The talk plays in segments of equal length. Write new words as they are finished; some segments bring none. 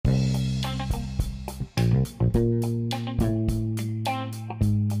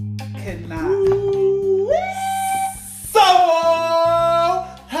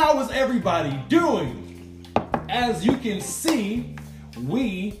How is everybody doing? As you can see,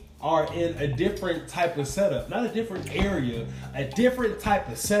 we are in a different type of setup. Not a different area, a different type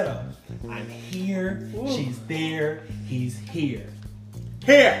of setup. I'm here, she's there, he's here.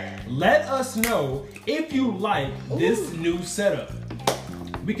 Here! Let us know if you like this new setup.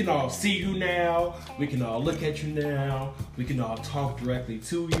 We can all see you now. We can all look at you now. We can all talk directly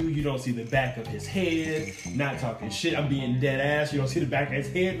to you. You don't see the back of his head. Not talking shit. I'm being dead ass. You don't see the back of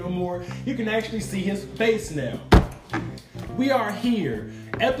his head no more. You can actually see his face now. We are here.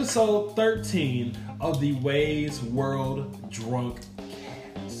 Episode 13 of the Wei'S World Drunkcast.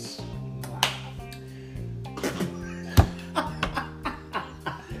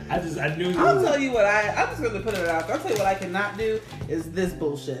 I knew. I'll tell you what I'm just going to put it out there. I'll tell you what I cannot do is this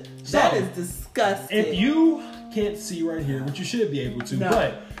bullshit. That is disgusting. If you can't see right here, which you should be able to,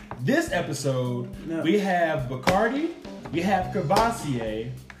 but this episode, we have Bacardi, we have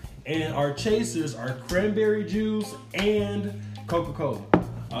Cavassier, and our chasers are cranberry juice and Coca-Cola.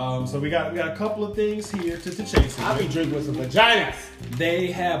 So we got a couple of things here to chase. I'll be drinking with some vaginas.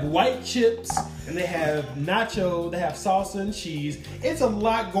 They have white chips and they have nacho. They have salsa and cheese. It's a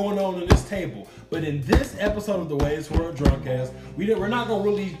lot going on this table. But in this episode of the Wei'S World Drunkcast, we're not gonna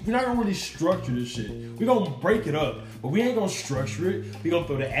really structure this shit. We're gonna break it up, but we ain't gonna structure it. We're gonna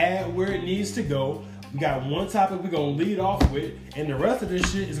throw the ad where it needs to go. We got one topic we're gonna lead off with, and the rest of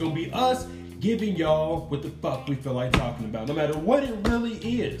this shit is gonna be us giving y'all what the fuck we feel like talking about, no matter what it really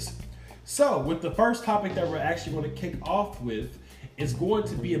is. So, with the first topic that we're actually going to kick off with, is going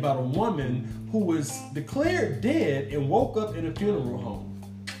to be about a woman who was declared dead and woke up in a funeral home.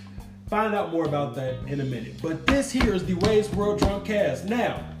 Find out more about that in a minute. But this here is the Wei'S World Drunkcast.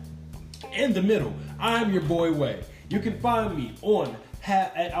 Now, in the middle, I'm your boy Way. You can find me on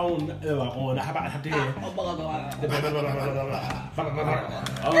technical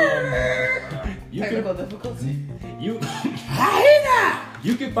difficulty. You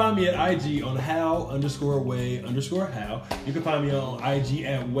can find me at IG on how_way_how. You can find me on IG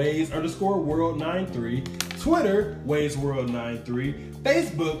at Wei'S_world93, Twitter Wei'S World93,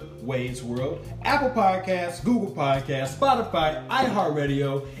 Facebook Wei'S World, Apple Podcasts, Google Podcasts, Spotify,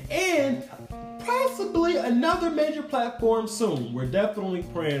 iHeartRadio, and possibly another major platform soon. We're definitely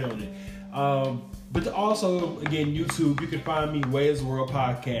praying on it. But also, again, YouTube, you can find me, Wei'S World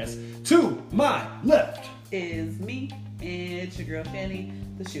Podcast. To my left is me, and it's your girl, Shani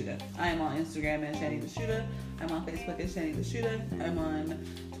the Shooter. I am on Instagram at Shani the Shooter. I'm on Facebook at Shani the Shooter. I'm on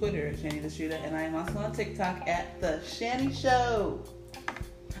Twitter at Shani the Shooter. And I am also on TikTok at The Shani Show.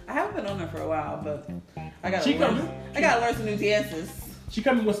 I haven't been on there for a while, but I gotta learn some new dances. She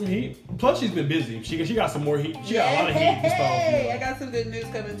coming with some heat. Plus, she's been busy. She got some more heat. She got a lot of heat to start. Hey, I got some good news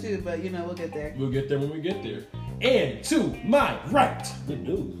coming too, but we'll get there. We'll get there when we get there. And to my right, good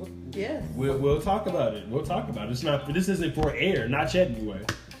news. Yes. We'll talk about it. We'll talk about it. This isn't for air, not yet anyway.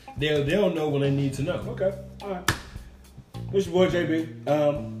 They'll know when they need to know. Okay. All right. It's your boy JB.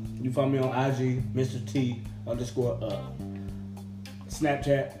 You find me on IG, Mr. T_.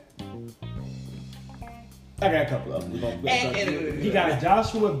 Snapchat. I got a couple of them. He got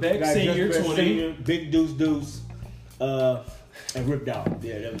Joshua Beck Senior 20, Senior, Big Deuce, and Rip Dog.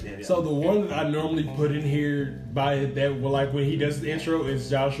 Yeah, that was it. So the one that I normally put in here by that, like when he does the intro, is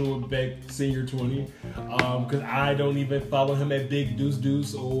Joshua Beck Senior 20, because I don't even follow him at Big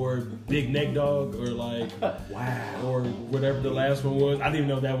Deuce or Big Neck Dog or like or whatever the last one was. I didn't even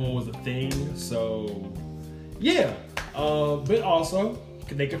know that one was a thing. So yeah, but also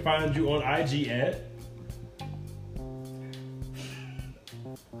they can find you on IG at.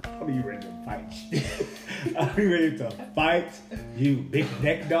 Are you ready to fight? Are you ready to fight? You big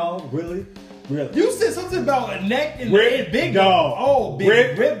neck dog? Really? You said something about a neck and big dog. Oh,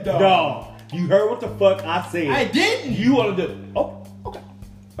 big rip dog. You heard what the fuck I said. I didn't. You want to do it? Oh, okay.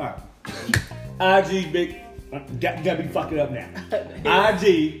 All right. IG big. Got me fucking up now. IG.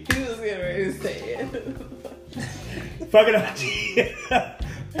 He was getting ready to say it. Fucking IG.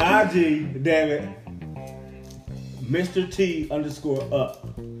 IG. Damn it. Mr. T_up.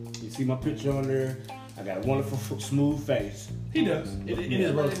 You see my picture on there? I got a wonderful smooth face. He does. It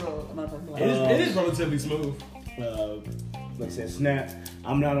is relatively smooth. Like I said, Snap.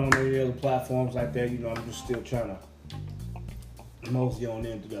 I'm not on any other platforms like that. I'm just still trying to mosey on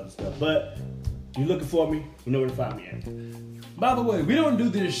into the other stuff. But you're looking for me, you know where to find me at. By the way, we don't do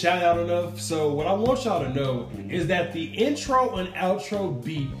this shout out enough, so what I want y'all to know is that the intro and outro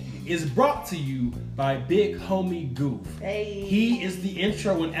beat is brought to you by Big Homie Goof. Hey. He is the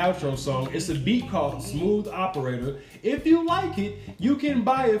intro and outro song. It's a beat called Smooth Operator. If you like it, you can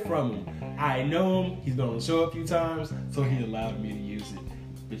buy it from him. I know him. He's been on the show a few times, so he allowed me to use it.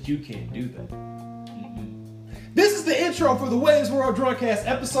 But you can't do that. This is the intro for the Wei'S World Drunkcast,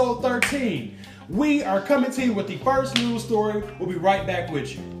 episode 13. We are coming to you with the first news story. We'll be right back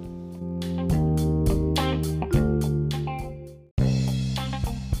with you.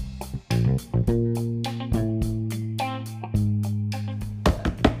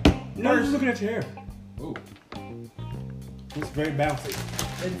 No, just looking at your hair. Ooh. It's very bouncy.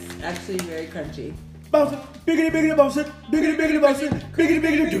 It's actually very crunchy. Bounce it, biggity, biggity, bounce it, biggity, biggity, bounce it, biggity,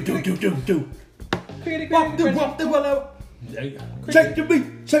 biggity, do. Walk the well out. Shake the beat,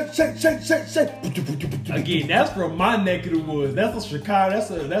 shake. Again, that's from my neck of the woods. That's a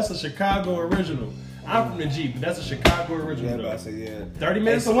Chicago. That's a Chicago original. I'm from the G, but that's a Chicago original. Yeah, I say yeah. 30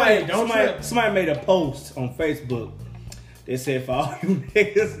 minutes away. Don't trip. Somebody made a post on Facebook. They said for all you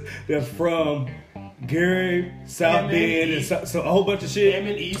niggas that's from Gary, South Bend, and so a whole bunch of shit.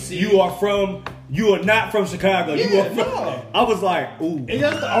 EC. You are not from Chicago. Yeah, you are from, no. I was like, ooh. And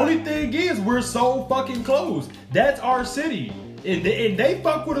that's the only thing is we're so fucking close. That's our city. And they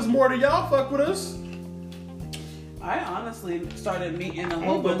fuck with us more than y'all fuck with us. I honestly started meeting a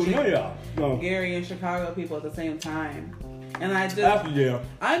whole bunch of No. Gary and Chicago people at the same time. And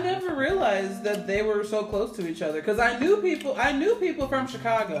I never realized that they were so close to each other. Because I knew people from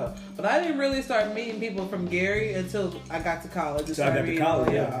Chicago, but I didn't really start meeting people from Gary until I got to college. Because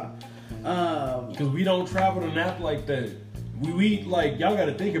we don't travel to Nap like that. We like, y'all got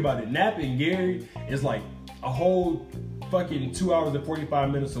to think about it. Nap and Gary is like a whole fucking 2 hours and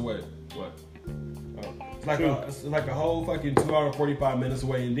 45 minutes away. What? It's like a whole fucking 2 hours and 45 minutes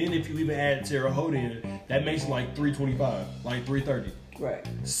away. And then if you even add Terre Haute in, that makes like 3:25, like 3:30. Right.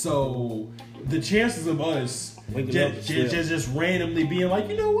 So the chances of us just randomly being like,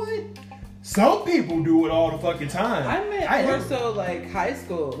 you know what? Some people do it all the fucking time. I meant more so like high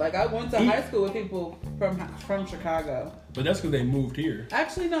school. Like I went to high school with people from Chicago. But that's because they moved here.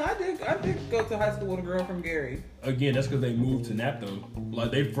 Actually, no, I did go to high school with a girl from Gary. Again, that's because they moved to Nap though.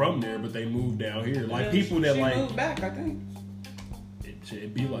 Like they from there, but they moved down here. Like Yeah, people that she like moved back, I think.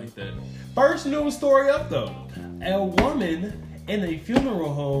 It be like that. First news story up though. A woman in a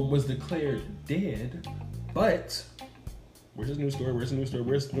funeral home was declared dead, but where's this news story? Where's the news story?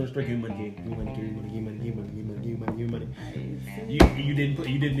 Where's the news story? Give me money. You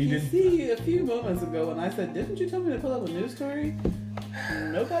didn't. See, a few moments ago when I said, didn't you tell me to pull up a news story?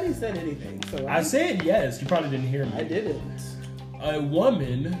 Nobody said anything. So I said yes. You probably didn't hear me. I didn't. A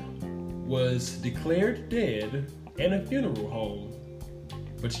woman was declared dead in a funeral home,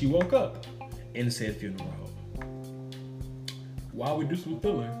 but she woke up in said funeral home. While we do some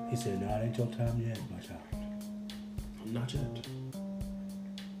filler, He said, no, it ain't your time yet, my child. not yet.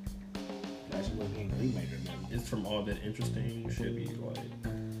 That's what he made it. It's from all that interesting shit be like.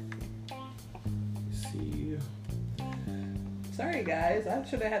 See. Sorry, guys. I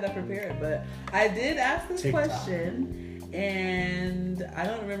should have had that prepared, but I did ask this question, and I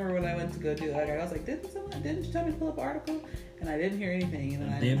don't remember when I went to go do it. Like, I was like, didn't you tell me to pull up an article? And I didn't hear anything.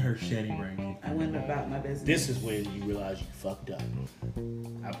 And Then her shitty brain. I went about my business. This is when you realize you fucked up.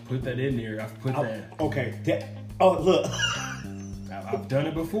 I put that in there. I've put that. Okay. Look. I've done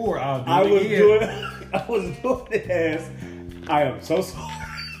it before. I'll do I it was again. doing it as I am so sorry.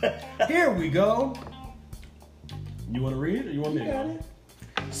 Here we go. You want to read it or you want me You got to? it.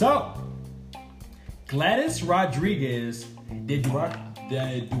 So, Gladys Rodriguez de Duarte.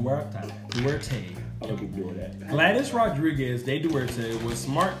 I'm gonna keep doing that. Gladys Rodriguez de Duarte was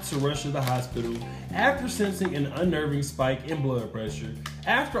smart to rush to the hospital after sensing an unnerving spike in blood pressure.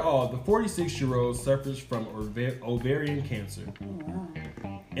 After all, the 46-year-old suffers from ovarian cancer. Oh, wow.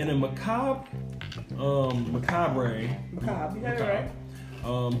 In a macabre, You got it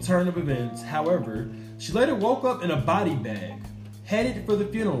right. turn of events, however, she later woke up in a body bag, headed for the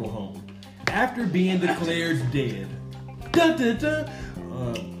funeral home, after being declared dead. Dun, dun, dun.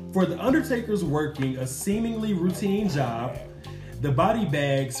 For the undertakers working a seemingly routine job, the body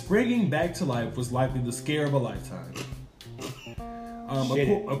bag springing back to life was likely the scare of a lifetime.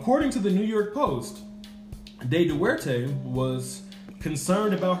 According to the New York Post, De Duarte was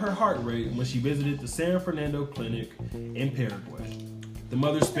concerned about her heart rate when she visited the San Fernando Clinic in Paraguay. The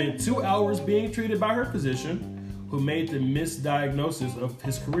mother spent 2 hours being treated by her physician, who made the misdiagnosis of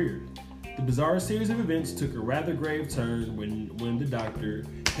his career. The bizarre series of events took a rather grave turn when the doctor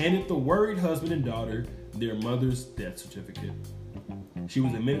handed the worried husband and daughter their mother's death certificate. She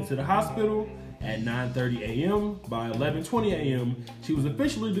was admitted to the hospital at 9:30 a.m. By 11:20 a.m., she was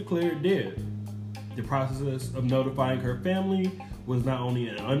officially declared dead. The process of notifying her family was not only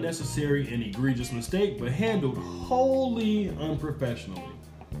an unnecessary and egregious mistake, but handled wholly unprofessionally.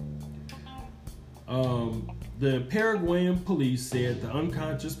 The Paraguayan police said the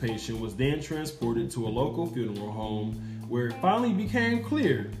unconscious patient was then transported to a local funeral home where it finally became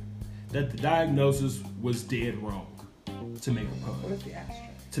clear that the diagnosis was dead wrong. To make a pun. What is the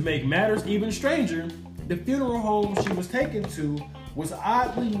asterisk? To make matters even stranger, the funeral home she was taken to was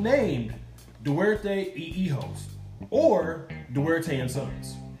oddly named Duarte y Hijos, or Duarte and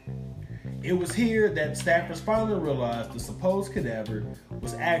Sons. It was here that staffers finally realized the supposed cadaver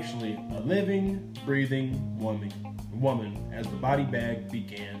was actually a living, breathing woman as the body bag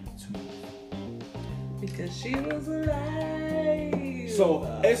began to move. Because she was alive. So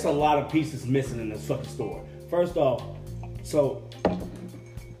it's a lot of pieces missing in this fucking story. First off, so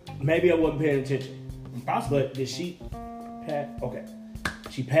maybe I wasn't paying attention. Possibly. But did she pass? Okay.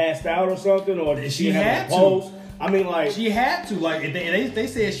 She passed out or something, or did she had have a pulse? I mean, like she had to. Like they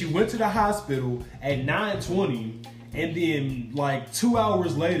said, she went to the hospital at 9:20, and then like 2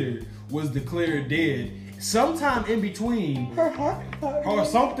 hours later was declared dead. Sometime in between, her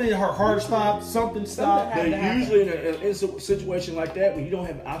heart stopped, something stopped. But usually in a situation like that, when you don't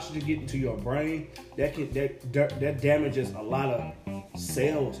have oxygen getting to your brain, that damages a lot of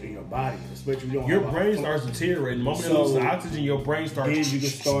cells in your body, especially when you don't your have brain starts deteriorating. The moment it loses oxygen, your brain starts. Then you can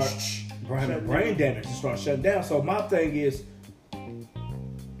start having brain damage and start shutting down. So my thing is,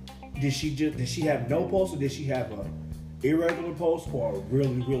 did she have no pulse, or did she have a irregular pulse or a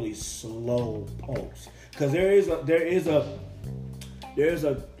really, really slow pulse? Because there is a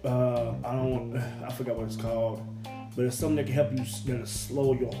I forgot what it's called, but it's something that can help you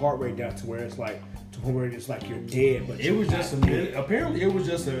slow your heart rate down to where it's like you're dead. But it was just apparently it was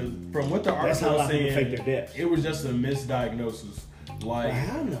just from what the article was saying. Fake their death. It was just a misdiagnosis. Like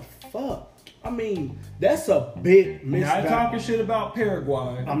how in the fuck? I mean, that's a big misdiagnosis. Not talking shit about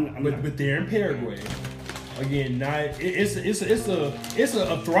Paraguay, but they're in Paraguay. Again, it's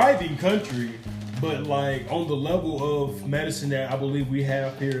a thriving country, but like on the level of medicine that I believe we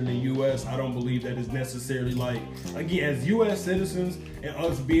have here in the U.S., I don't believe that is necessarily like, again, as U.S. citizens and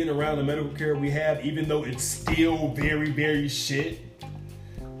us being around the medical care we have, even though it's still very, very shit,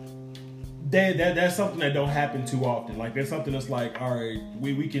 that's something that don't happen too often. Like that's something that's like, all right,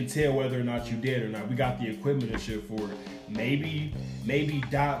 we can tell whether or not you dead or not. We got the equipment and shit for it. Maybe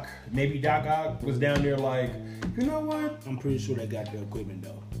Doc Ock was down there like, you know what? I'm pretty sure they got the equipment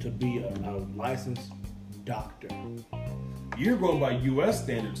though to be a licensed doctor. You're going by U.S.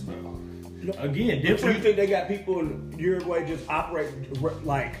 standards though. No, again, different. Do you think they got people in Uruguay just operate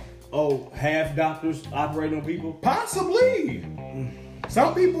like half doctors operating on people? Possibly.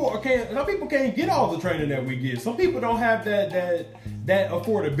 Some people can't get all the training that we get. Some people don't have that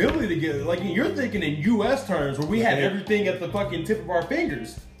affordability to get. Like you're thinking in U.S. terms, where we have everything at the fucking tip of our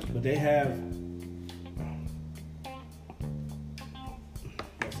fingers. But they have.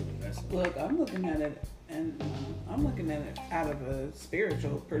 Look, I'm looking at it, and I'm looking at it out of a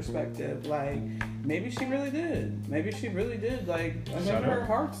spiritual perspective. Like maybe she really did. Maybe she really did. Like I think her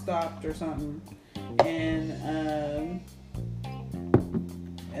heart stopped or something,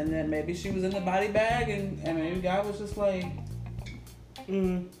 and then maybe she was in the body bag, and maybe God was just like,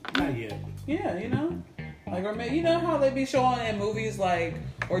 not yet. Yeah, you know, like, or maybe, you know how they be showing in movies like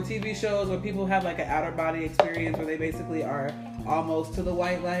or TV shows where people have like an outer body experience where they basically are almost to the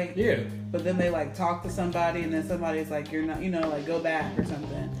white light. Yeah. But then they like talk to somebody, and then somebody's like, you're not, you know, like go back or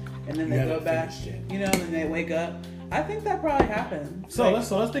something, and then they go back, you know, and then they wake up. I think that probably happened. So let's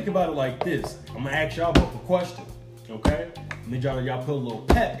think about it like this. I'm gonna ask y'all both a question, okay? I need y'all put a little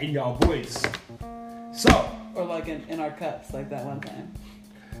pep in y'all voice. So, or like in our cups, like that one time.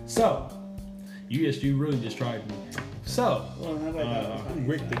 So, you really just tried me. So,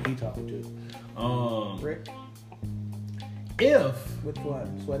 Rick that he talking to. Rick. If which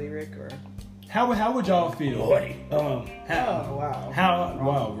one, Sweaty Rick or? How would y'all feel? Wow.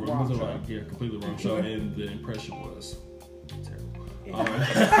 Wrong show. Like, yeah, completely wrong show, and the impression was terrible.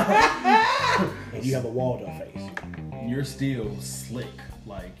 And you have a Waldo face. You're still slick.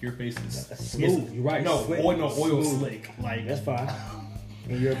 Like your face is smooth. You're right. No, slick. oil slick. Like that's fine.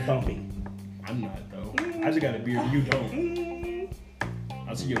 And you're bumpy. I'm not though. I just got a beard. You don't.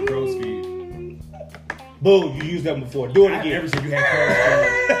 I see your crow's feet. Boo! You used that before. Do it again. I never said you had crow's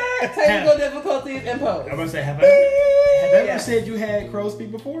feet. Technical difficulties imposed. I'm gonna say, have I ever said you had crow's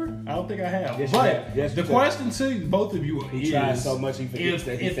feet before? I don't think I have. Yes, but yes, the question to both of you he tries so much he forgets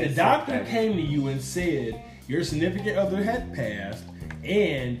if the doctor came to you and said your significant other had passed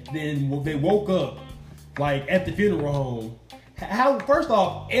and then they woke up like at the funeral home. How? First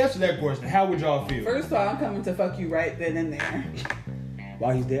off, answer that question. How would y'all feel? First of all, I'm coming to fuck you right then and there.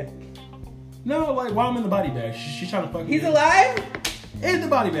 While he's dead? No, like while I'm in the body bag, she's trying to fuck me. He's alive? In the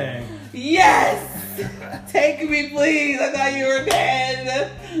body bag. Yes! Take me, please. I thought you were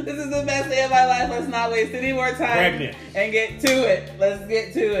dead. This is the best day of my life. Let's not waste any more time. Pregnant. And get to it. Let's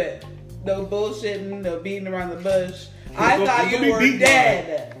get to it. No bullshitting, no beating around the bush. I thought you were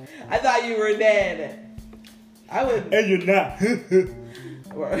dead. I thought you were dead. I would. And you're not.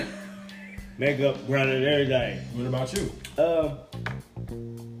 Makeup, grounded, everything. What about you?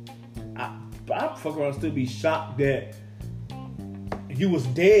 I'd fuck around and still be shocked that you was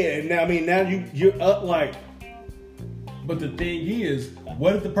dead, and now you're up like. But the thing is,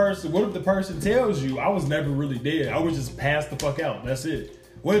 what if the person tells you I was never really dead? I was just passed the fuck out. That's it.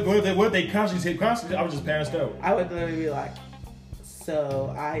 What if they consciously I was just passed out? I would literally be like,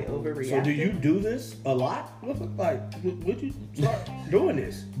 so I overreacted. So do you do this a lot? Would you start doing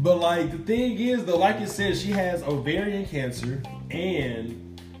this? But like the thing is though, like it says, she has ovarian cancer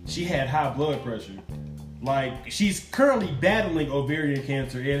and she had high blood pressure. Like she's currently battling ovarian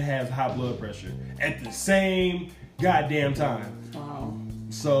cancer and has high blood pressure at the same goddamn time. Wow.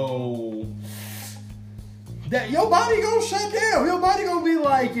 So that your body gonna shut down. Your body gonna be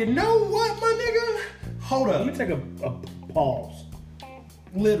like, you know what, my nigga? Hold up. Let me take a pause.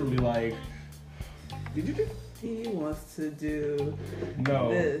 Literally, like, did you do? He wants to do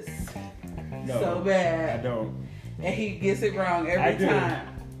this. No, so bad. I don't. And he gets it wrong every time.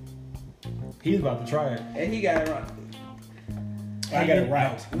 He's about to try it. And he got it wrong. I got it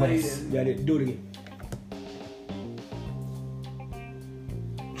right. No, you didn't. Yeah, I didn't. Do it again.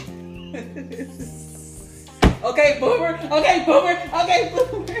 Okay, boomer. Okay, boomer. Okay,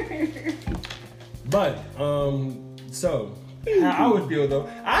 boomer. But, so, how I would feel though,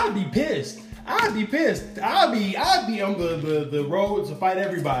 I'd be pissed. I'd be on the road to fight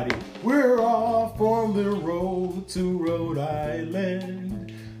everybody. We're off on the road to Rhode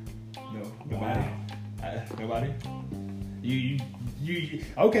Island. No, nobody. Nobody. You.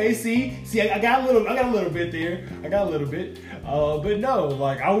 Okay, see, I got a little bit there. But no,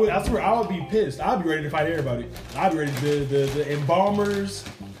 like I swear, I would be pissed. I'd be ready to fight everybody. I'd be ready the embalmers,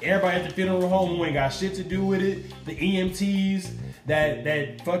 everybody at the funeral home who ain't got shit to do with it, the EMTs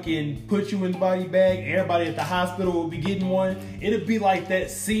that fucking put you in the body bag, everybody at the hospital will be getting one. It'd be like that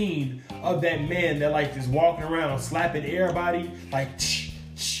scene of that man that like just walking around slapping everybody like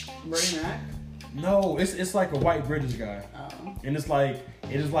Bernie Mac? No, it's like a white British guy. Oh. And it's like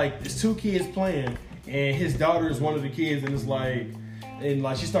it's two kids playing and his daughter is one of the kids and it's like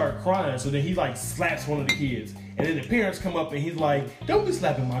she started crying, so then he like slaps one of the kids. And then the parents come up and he's like, don't be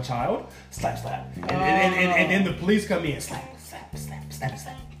slapping my child. Slap. And then the police come in, slap.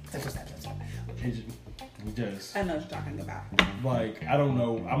 And just I know what you're talking about. like, I don't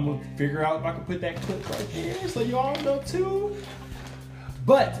know. I'm gonna figure out if I can put that clip right there so you all know too.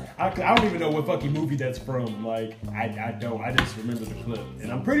 But I don't even know what fucking movie that's from. Like, I don't. I just remember the clip.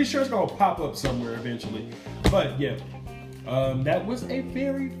 And I'm pretty sure it's gonna pop up somewhere eventually. But yeah. That was a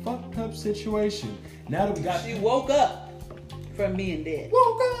very fucked up situation. Now that we got... She woke up from being dead.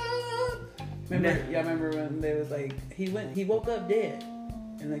 Woke up! Y'all remember when there was like, he woke up dead.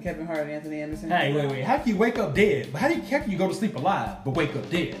 And then Kevin Hart and Anthony Anderson. Hey, wait. How can you wake up dead? How can you go to sleep alive but wake up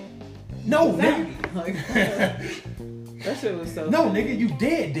dead? No, nigga. Like, that shit was so No, funny. nigga, you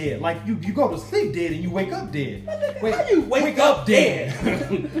dead. Like, you go to sleep dead and you wake up dead. Wait, how you wake up dead?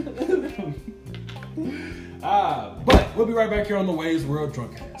 But we'll be right back here on the Wei'S World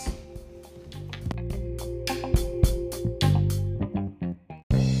Drunkcast.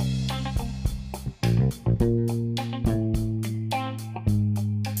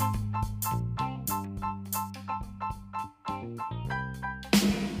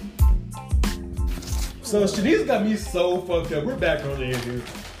 So Shanice got me so fucked up. We're back on the air here.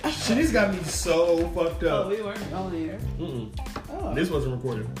 Shanice got me so fucked up. Oh, we weren't on the air? Oh. This wasn't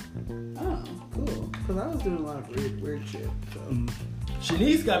recorded. Oh, cool. Because I was doing a lot of weird shit. So.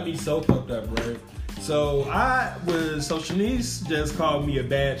 Shanice got me so fucked up, right? So Shanice just called me a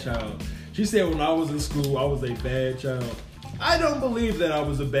bad child. She said when I was in school, I was a bad child. I don't believe that I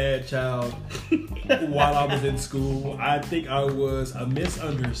was a bad child while I was in school. I think I was a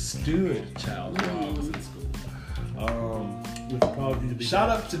misunderstood child while I was in school. Shout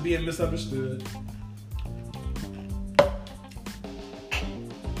out to being misunderstood.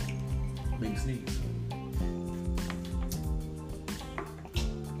 Big sneeze.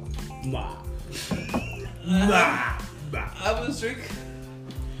 Nah.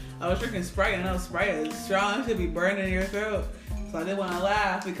 I was drinking Sprite, and I know Sprite is strong. It should be burning in your throat. So I didn't want to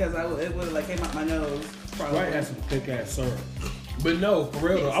laugh because it would have like came out my nose. Probably. Right, that's some thick ass syrup. But no, for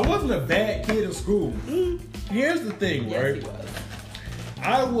real though, I wasn't a bad kid in school. Here's the thing, Yes, right? he was.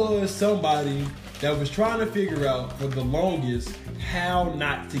 I was somebody that was trying to figure out for the longest how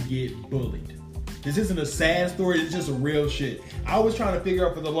not to get bullied. This isn't a sad story, it's just a real shit. I was trying to figure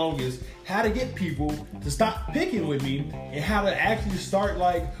out for the longest how to get people to stop picking with me and how to actually start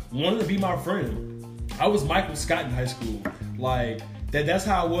like wanting to be my friend. I was Michael Scott in high school. Like that's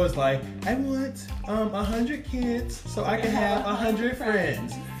how I was. Like I want 100 kids so I can have 100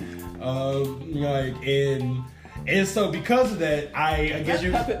 friends. And so because of that, I guess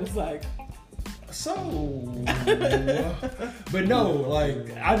That puppet was like. So, but no, like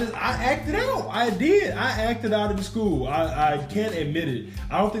I acted out. I acted out in school. I can't admit it.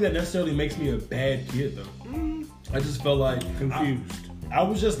 I don't think that necessarily makes me a bad kid though. I just felt like Confused. I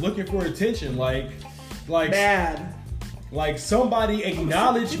was just looking for attention, like Bad. like somebody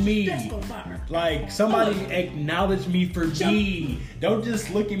acknowledge me. Like somebody acknowledge me for me. Don't just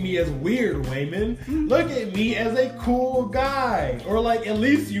look at me as weird, Wayman. Look at me as a cool guy, or like at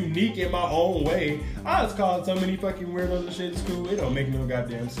least unique in my own way. I was called so many fucking weirdos and shit in school. It don't make no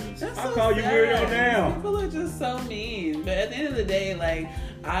goddamn sense. That's I'll so call you sad. weirdo now. People are just so mean. But at the end of the day, like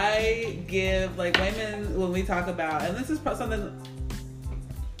I give like women when we talk about, and this is something.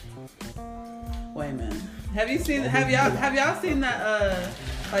 Wayman, have y'all seen that?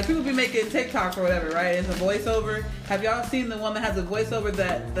 Like people be making TikToks or whatever, right? It's a voiceover. Have y'all seen the one that has a voiceover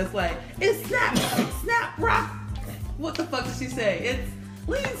that's like, it's snap, rock. What the fuck did she say? It's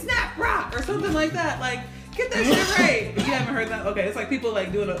lean, snap, rock, or something like that. Like, get that shit right. You haven't heard that? Okay, it's like people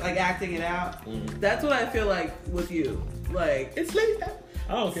like doing it, like acting it out. That's what I feel like with you. Like, It's lean.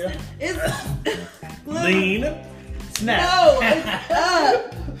 I don't care. it's Lean, snap. No, it's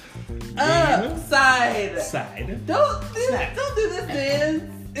up, side. Side. Don't do this, man.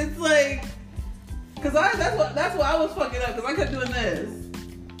 It's like, cause that's why I was fucking up, cause I kept doing this.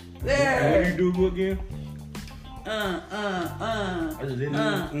 What There. do you do again? I just didn't.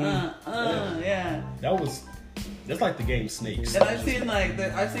 Yeah. That's like the game Snakes. And I've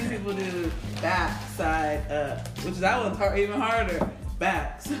seen people do back, side, up, which that one's even harder.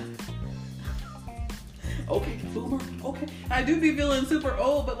 Backs. Okay, boomer. Okay, I do be feeling super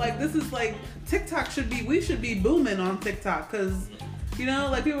old, but like this is like TikTok we should be booming on TikTok, cause you know,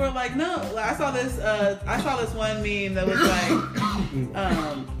 like people were like, no. Like, I saw this one meme that was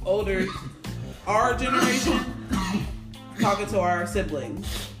like older, our generation talking to our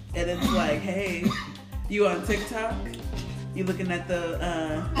siblings, and it's like, hey, you on TikTok? You looking at the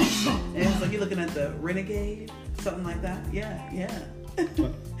and it's like you looking at the renegade, something like that. Yeah.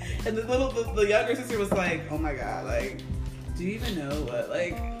 And the younger sister was like, oh my god, like, do you even know what,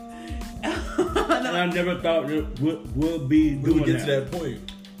 like? And I never thought we'll be doing We would get that. to that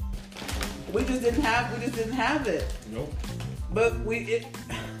point. We just didn't have it. Nope. But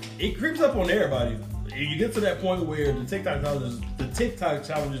It creeps up on everybody. You get to that point where the TikTok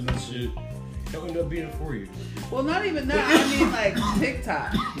challenges and shit don't end up being for you. well, not even that. I mean, like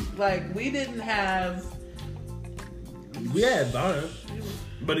TikTok. Like we didn't have. We had Vine,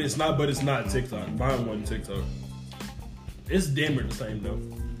 but it's not TikTok. Vine wasn't TikTok. It's damn near the same though.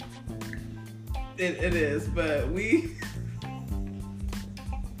 It is, but we.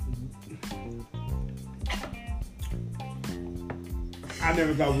 I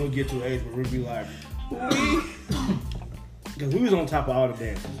never thought we'd get to an age where we'd be like, because we was on top of all the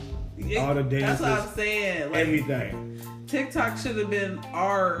dances. All the dances. That's what I'm saying. Like, Everything. TikTok should have been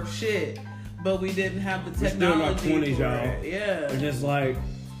our shit, but we didn't have the We're still in our technology. 20s, for y'all. it. Yeah. It's just like,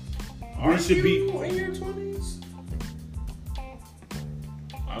 Are we should be. you in your 20s?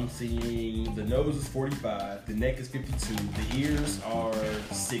 I'm seeing the nose is 45, the neck is 52, the ears are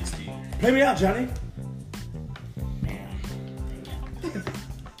 60. Play me out, Johnny.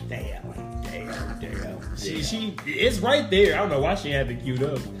 Damn. She it's right there. I don't know why she had it queued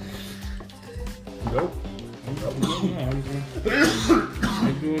up. Nope. How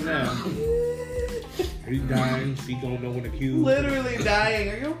you doing now? He's dying. She don't know when to cue. Literally dying.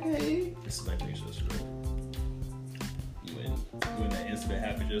 Are you okay? This is like yesterday. When that incident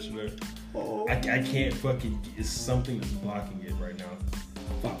happened yesterday. Oh. I can't fucking. It's something that's blocking it right now.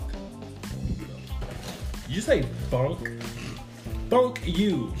 Fuck. You say funk? Funk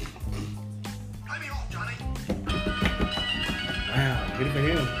you. Wow. Get it for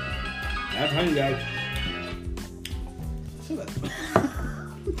him. That's how you guys.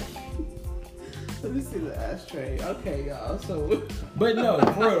 Let me see the ashtray. Okay, y'all. So, But no,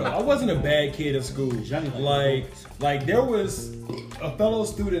 for real, I wasn't a bad kid at school. Like there was a fellow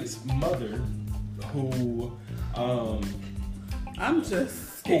student's mother who I'm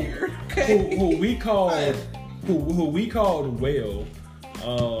just scared. Okay. Who we called Whale.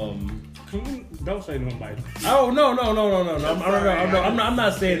 Don't say nobody. Oh no! I'm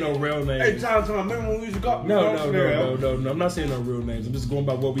not saying no real names. Hey, Tom, remember when we used to go? No. I'm not saying no real names. I'm just going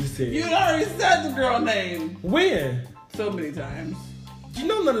by what we said. You already said the girl name. When? So many times. You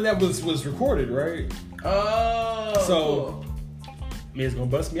know none of that was recorded, right? Oh. So, cool. It's gonna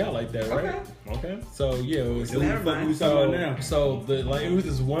bust me out like that, right? Okay. So yeah, it was. Never mind. So it was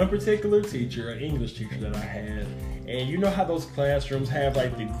this one particular teacher, an English teacher that I had, and you know how those classrooms have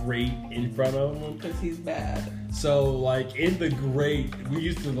like the grate in front of them? Because he's bad. So like in the grate, we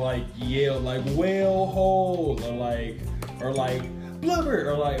used to like yell like whale hole or like blubber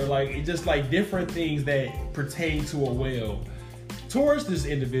or like just like different things that pertain to a whale towards this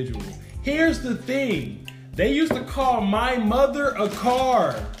individual. Here's the thing. They used to call my mother a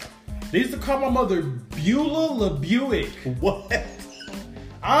car. They used to call my mother Beulah LeBuick. What?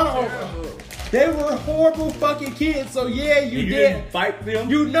 I don't know. They were horrible fucking kids. So yeah, you did. Didn't fight them?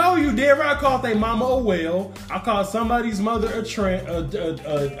 You know you did. I called their mama a whale. I called somebody's mother a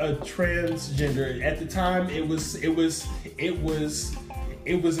transgender. At the time, it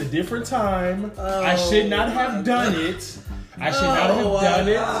was a different time. I should not have done it. I should not have done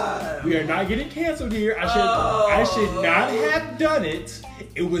it. We are not getting canceled here. I should not have done it.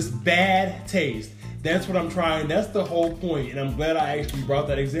 It was bad taste. That's what I'm trying. That's the whole point. And I'm glad I actually brought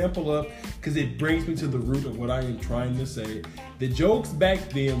that example up because it brings me to the root of what I am trying to say. The jokes back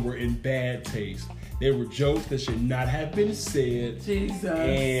then were in bad taste. They were jokes that should not have been said. Jesus.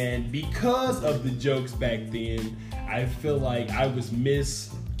 And because of the jokes back then, I feel like I was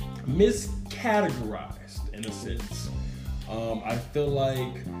miscategorized in a sense. I feel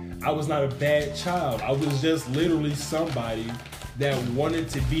like I was not a bad child. I was just literally somebody that wanted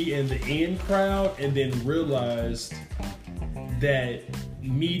to be in the in crowd and then realized that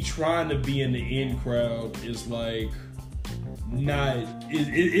me trying to be in the in crowd is like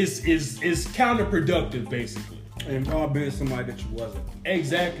is counterproductive basically. And God being somebody that you wasn't.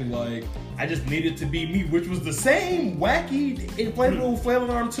 Exactly, like I just needed to be me, which was the same wacky inflatable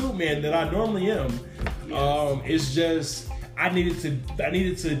flailing arm tube man that I normally am. Yes. It's just I needed to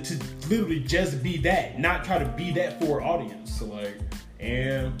literally just be that, not try to be that for an audience. So like,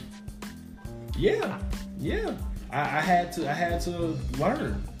 and yeah, I had to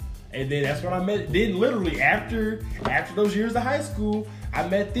learn, and then that's when I met. Then literally after those years of high school, I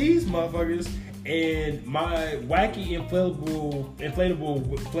met these motherfuckers, and my wacky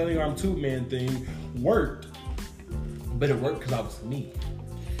inflatable flailing arm tube man thing worked, but it worked because I was me.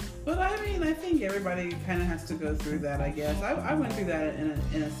 But I mean, I think everybody kind of has to go through that, I guess. I went through that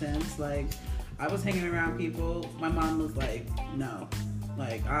in a sense. Like, I was hanging around people. My mom was like, no.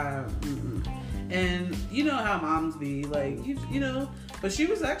 Like, And you know how moms be. Like, you know. But she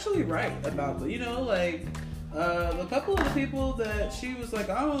was actually right about the, you know, like, a couple of the people that she was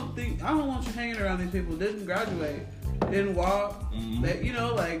like, I don't want you hanging around these people, didn't graduate, didn't walk. That, you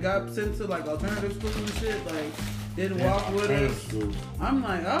know, like, got sent to, like, alternative schools and shit. Like, didn't walk with us. I'm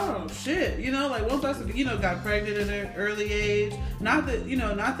like, oh shit, you know, like once I, you know, got pregnant at an early age. Not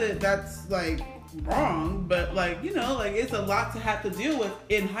that that's like wrong, but like, you know, like it's a lot to have to deal with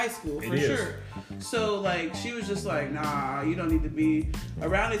in high school for sure. So like she was just like, nah, you don't need to be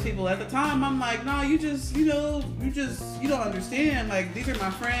around these people. At the time, I'm like, nah, you don't understand. Like these are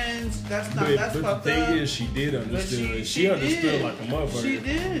my friends. That's fucked up. But the thing is, she did understand. She understood like a motherfucker. She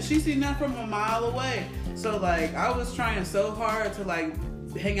did. She seen that from a mile away. So like I was trying so hard to like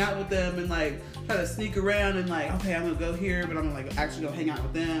hang out with them and like try to sneak around and like, okay, I'm gonna go here, but I'm gonna like actually go hang out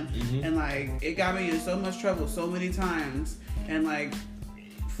with them. And like it got me in so much trouble so many times. And like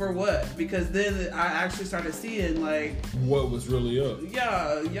for what? Because then I actually started seeing like what was really up.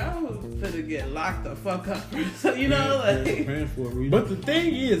 Yeah, y'all finna get locked the fuck up. So you know, like. But the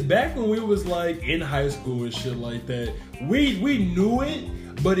thing is, back when we was like in high school and shit like that, we knew it.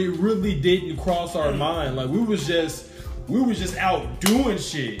 But it really didn't cross our mind. Like we was just out doing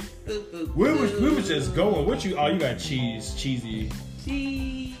shit. We was just going. What you? Oh, you got cheesy.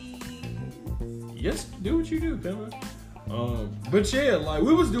 Cheese. Yes, do what you do, Pamela. But yeah, like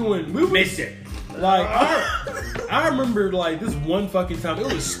we was miss it. Like I remember like this one fucking time. It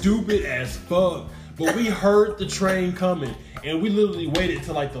was stupid as fuck. But we heard the train coming, and we literally waited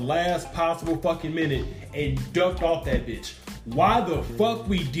till like the last possible fucking minute and ducked off that bitch. Why the fuck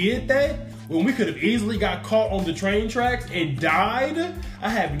we did that when we could have easily got caught on the train tracks and died? I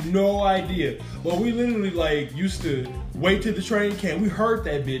have no idea. But we literally like used to wait till the train came. We heard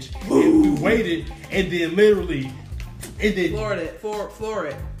that bitch and we waited and then literally floored it.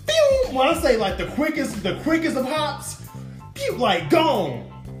 When I say like the quickest of hops, pew, like gone.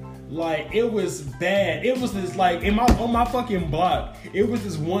 Like it was bad. It was this like on my fucking block. It was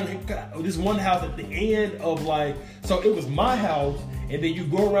this one house at the end of like, so it was my house, and then you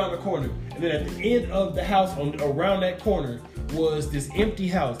go around the corner, and then at the end of the house around that corner was this empty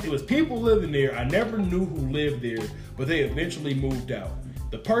house. It was people living there. I never knew who lived there, but they eventually moved out.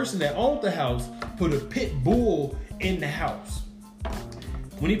 The person that owned the house put a pit bull in the house.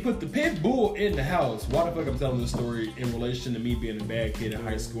 When he put the pit bull in the house, why the fuck I'm telling this story in relation to me being a bad kid in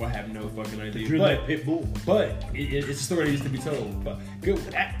high school? I have no fucking idea. But pit bull. But it's a story that needs to be told. But good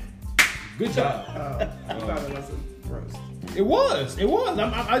job. I thought it was a roast. It was.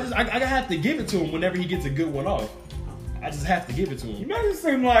 I have to give it to him whenever he gets a good one off. I just have to give it to him. You make it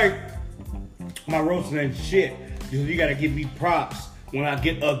seem like my roasting ain't shit. You gotta give me props when I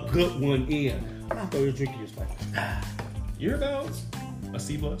get a good one in. I thought your drink is like, You're about a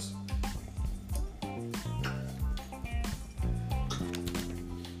C+.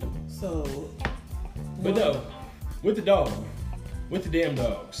 So, But no, with the dog. With the damn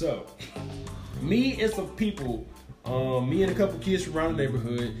dog. So, me and some people, me and a couple kids from around the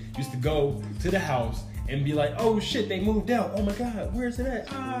neighborhood used to go to the house and be like, oh shit, they moved out. Oh my God, where's it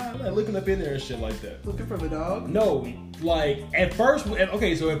at? Like looking up in there and shit like that. looking for the dog? No, like at first we didn't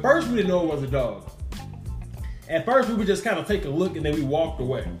know it was a dog. At first we would just kind of take a look and then we walked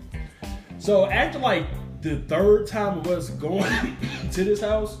away. So after like the third time of us going to this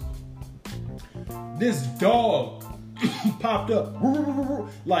house, this dog popped up,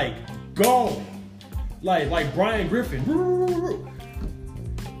 like gone, like Brian Griffin.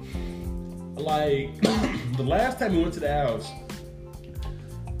 Like the last time we went to the house,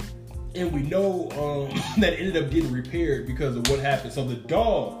 and we know that it ended up getting repaired because of what happened. So the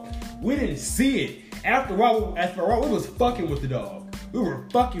dog, we didn't see it. After a while, we was fucking with the dog. We were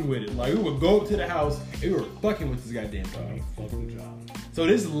fucking with it. Like we would go to the house and we were fucking with this goddamn dog. fucking job. So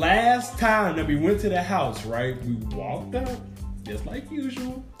this last time that we went to the house, right? We walked up, just like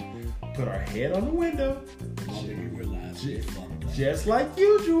usual, put our head on the window, just like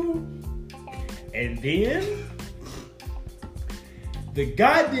usual. And then the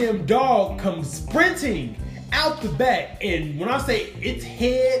goddamn dog comes sprinting out the back. And when I say its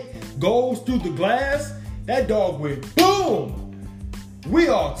head goes through the glass, that dog went boom. We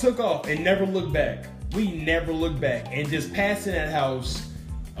all took off and never looked back. We never looked back. And just passing that house,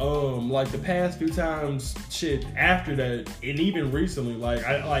 like the past few times, shit, after that, and even recently, like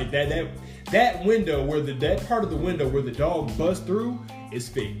I like that window where that part of the window where the dog bust through is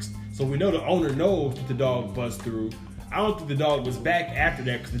fixed. So we know the owner knows that the dog bust through. I don't think the dog was back after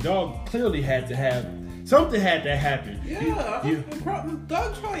that because the dog clearly had to have something had to happen. Yeah, the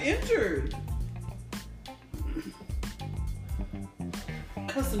dog's probably injured.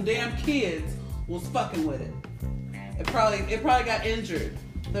 Cause some damn kids was fucking with it. It probably got injured.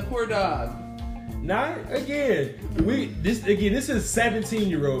 The poor dog. Not again. This is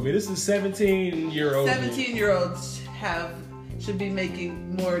 17-year-old. This is 17-year-old. 17-year-olds should be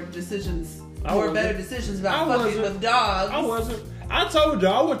making more decisions, better decisions about fucking with dogs. I wasn't. I told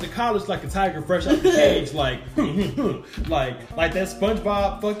y'all I went to college like a tiger fresh out the cage, like that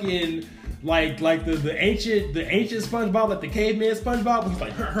SpongeBob fucking like the ancient SpongeBob, like the caveman SpongeBob. He's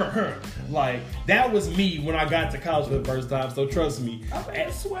like that was me when I got to college for the first time. So trust me. I'm in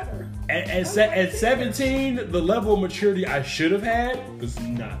a sweater. At 17, the level of maturity I should have had was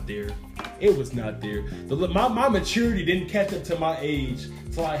not there. It was not there. My maturity didn't catch up to my age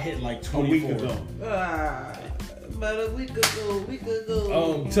until I hit like 24. A week ago. About a week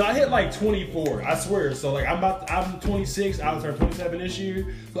ago. Till I hit like 24. I swear. So like I'm 26. I'll turn 27 this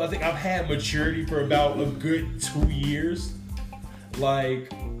year. So I think I've had maturity for about a good 2 years.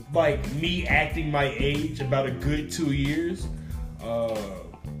 Like me acting my age about a good 2 years.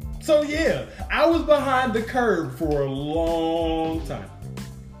 So yeah, I was behind the curve for a long time.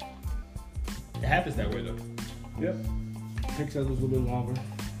 It happens that way though. Yep. Takes us a little bit longer.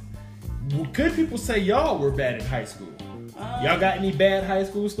 Could people say y'all were bad in high school? Y'all got any bad high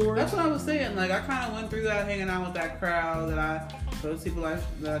school stories? That's what I was saying. Like I kind of went through that, hanging out with that crowd those people that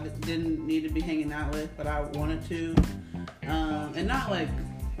I didn't need to be hanging out with, but I wanted to, and not like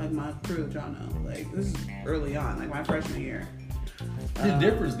my crew, y'all know. Like this is early on, like my freshman year. The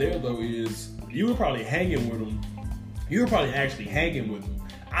difference there though is you were probably hanging with them. You were probably actually hanging with them.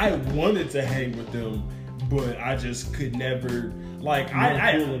 I wanted to hang with them, but I just could never. Like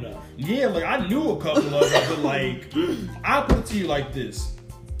cool enough. Yeah, like I knew a couple of them, but like I'll put it to you like this: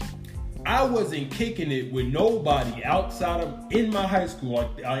 I wasn't kicking it with nobody outside of in my high school.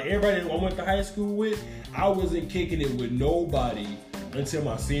 Like everybody I went to high school with, I wasn't kicking it with nobody until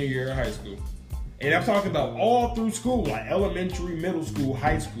my senior year of high school. And I'm talking about all through school, like elementary, middle school,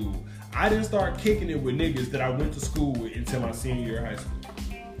 high school. I didn't start kicking it with niggas that I went to school with until my senior year of high school.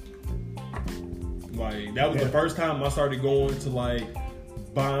 Like, that was the first time I started going to, like,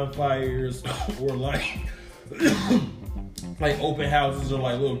 bonfires or, like, like, open houses or,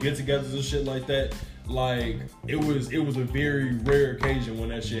 like, little get-togethers and shit like that. Like, it was a very rare occasion when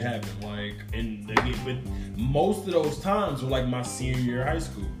that shit happened. Like, but most of those times were, like, my senior year of high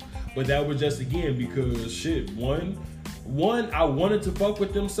school. But that was just, again, because, shit, one, I wanted to fuck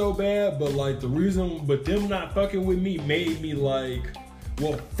with them so bad, but, like, them not fucking with me made me, like,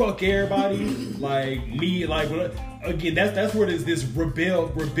 well, fuck everybody. Like, me, like, again, that's where this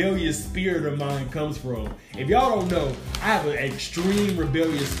rebellious spirit of mine comes from. If y'all don't know, I have an extreme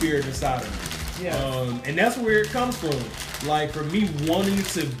rebellious spirit inside of me. Yeah. And that's where it comes from. Like, for me wanting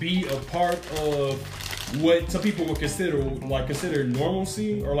to be a part of what some people would consider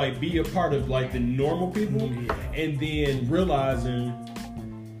normalcy, or like be a part of like the normal people, and then realizing,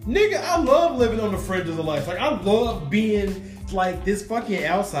 nigga, I love living on the fringes of life. Like, I love being like this fucking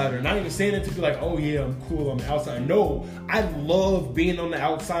outsider. Not even saying it to be like, oh yeah, I'm cool, I'm the outsider. No, I love being on the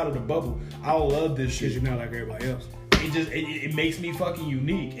outside of the bubble. I love this shit. You're not like everybody else. It makes me fucking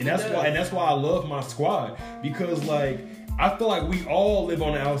unique, and that's why I love my squad, because like I feel like we all live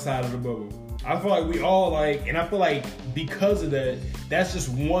on the outside of the bubble. I feel like we all and I feel like because of that, that's just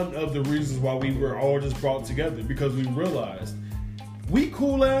one of the reasons why we were all just brought together, because we realized we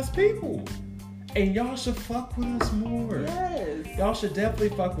cool ass people, and y'all should fuck with us more. Yes. Y'all should definitely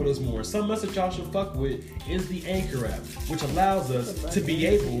fuck with us more. Something else that y'all should fuck with is the Anchor app, which allows us to be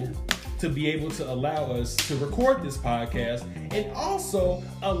able to allow us to record this podcast, and also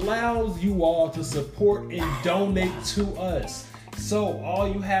allows you all to support and donate to us. So all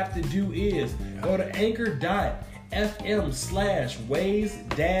you have to do is go to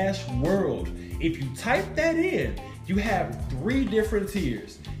anchor.fm/Wei'S-world. If you type that in, you have 3 different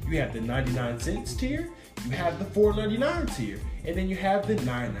tiers. You have the 99 cents tier, you have the $4.99 tier, and then you have the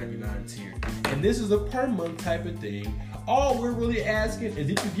 $9.99 tier. And this is a per month type of thing. All we're really asking is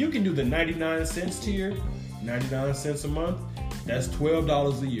if you can do the 99 cents tier, 99 cents a month, that's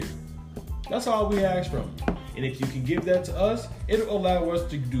 $12 a year. That's all we ask from you. And if you can give that to us, it'll allow us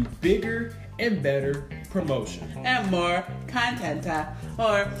to do bigger and better promotion. And more content.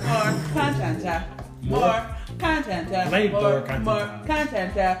 More content.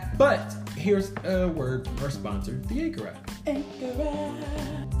 But here's a word from our sponsor, the Anchor app. Anchor app.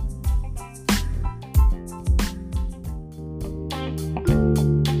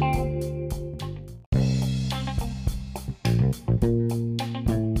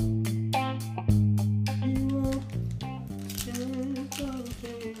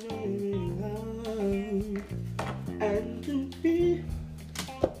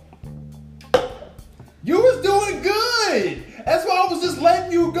 You was doing good. That's why I was just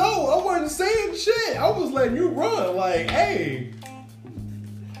letting you go. I wasn't saying shit. I was letting you run. Like, hey,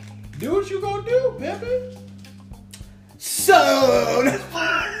 do what you gonna do, pimpin'. So,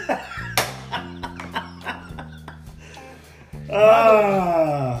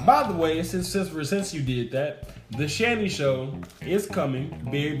 by the way, since you did that, the Shani Show is coming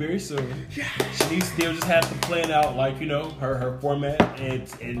very, very soon. She still just has to plan out, like, you know, her format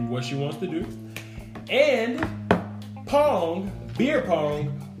and what she wants to do. And beer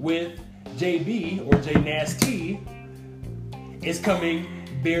pong with JB or J Nasty is coming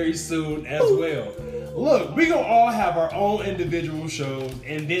very soon as well. Look, we gonna all have our own individual shows,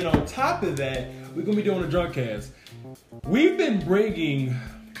 and then on top of that, we're gonna be doing a Drunkcast. We've been bringing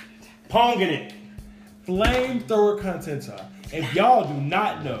ponging it, flamethrower content time. If y'all do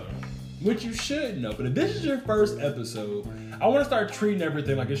not know, which you should know, but if this is your first episode, I want to start treating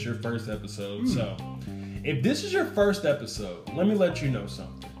everything like it's your first episode. So, if this is your first episode, let me let you know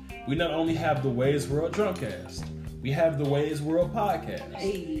something. We not only have the Wei'S World Drunkcast, we have the Wei'S World Podcast.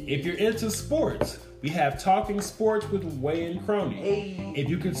 Hey. If you're into sports, we have Talking Sports with Way and Crony. Hey. If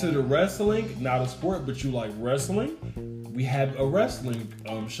you consider wrestling not a sport, but you like wrestling, we have a wrestling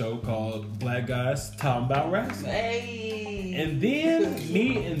show called Black Guys Talking About Wrestling. Hey. And then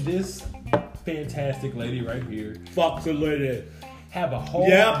me and this fantastic lady right here, fucking lady, have a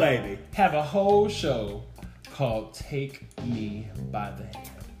whole show called Take Me by the Hand.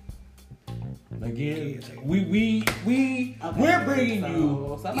 Again, we're bringing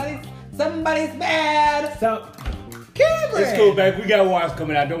you somebody's bad. Cameron. It's cool, babe. We got wires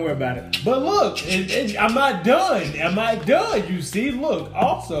coming out. Don't worry about it. But look, I'm not done. You see, look.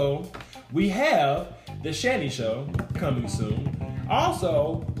 Also, we have the Shani Show coming soon.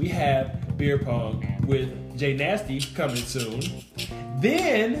 Also, we have beer pong with J Nasty coming soon.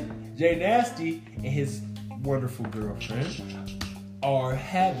 Then Jay Nasty and his wonderful girlfriend are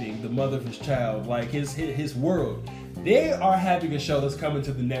having the mother of his child, like his world. They are having a show that's coming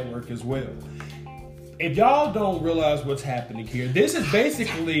to the network as well. If y'all don't realize what's happening here, this is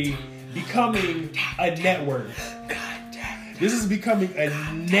basically becoming a network. This is becoming a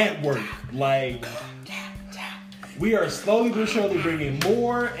network. Like, we are slowly but surely bringing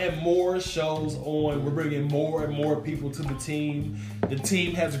more and more shows on. We're bringing more and more people to the team. The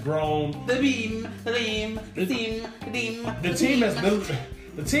team has grown. The team has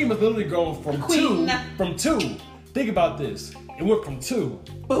literally grown from two. Think about this. It went from 2.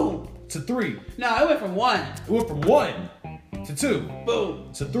 Boom. To 3. No, it went from 1. It went from 1 to 2.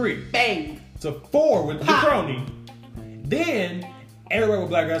 Boom. To 3. Bang. To 4 with the crony. Then everybody with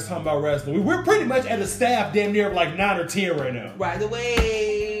Black Guys talking about wrestling. We're pretty much at a staff damn near like 9 or 10 right now. Right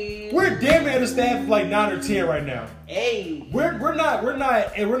away. We're damn near at a staff of like 9 or 10 right now. Hey. We're not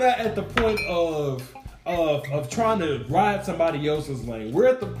at the point of trying to ride somebody else's lane. We're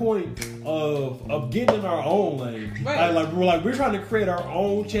at the point of getting in our own lane. Right. We're trying to create our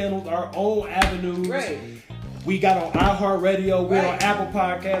own channels, our own avenues. Right. We got on iHeartRadio, we're on Apple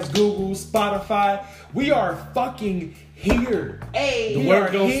Podcasts, Google, Spotify. We are fucking here. Hey, the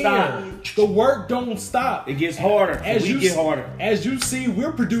work don't stop. The work don't stop. It gets harder. We get harder. As you see,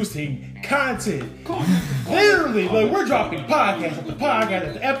 we're producing content. Literally, like we're dropping podcast after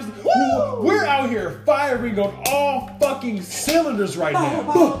podcast after episode. We're out here firing on all fucking cylinders right now.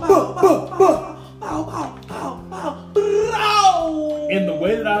 And the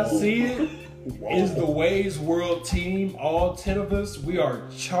way that I see it is the Wei'S World team, all 10 of us, we are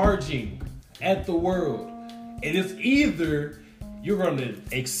charging at the world. And it's either you're going to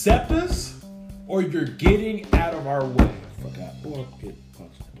accept us or you're getting out of our way.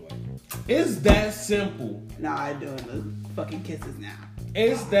 It's that simple. Nah, I'm doing the fucking kisses now.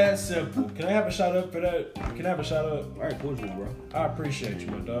 It's that simple. Can I have a shout out for that? Can I have a shout out? All right, push me, bro. I appreciate you,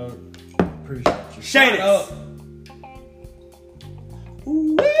 my dog. Appreciate you. Shout up.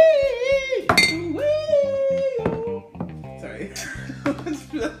 Sorry. I just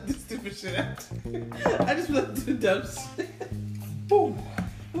feel like this stupid shit out. I just feel like doing dumb shit. Boom.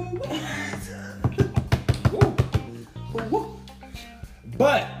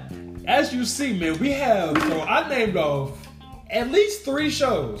 But as you see, man, we have, so I named off at least 3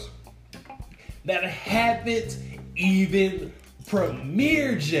 shows that haven't even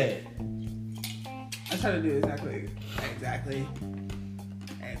premiered yet. I try to do exactly.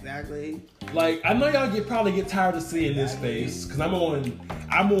 Like, I know y'all probably get tired of seeing this face, because I'm on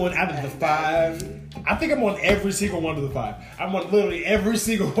out of the 5. I think I'm on every single one of the 5. I'm on literally every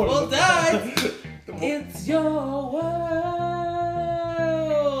single one of the 5. It's your world.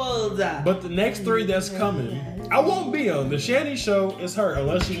 But the next 3 that's coming, I won't be on. The Shanny show is her,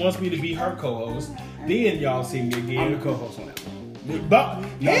 unless she wants me to be her co-host. Then y'all see me again. I'm the co-host on that one. But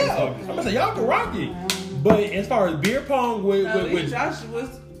hell, I'm gonna say y'all can rock it. But as far as beer pong with Josh was.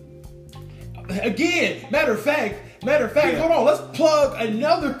 Again, matter of fact, hold on, let's plug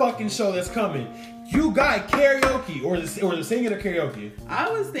another fucking show that's coming. You got karaoke or the singing or karaoke? I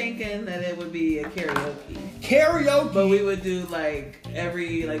was thinking that it would be a karaoke. Karaoke, but we would do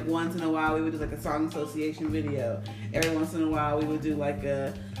every once in a while we would do like a song association video. Every once in a while we would do like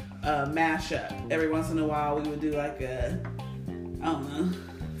a mashup. Every once in a while we would do like a I don't know.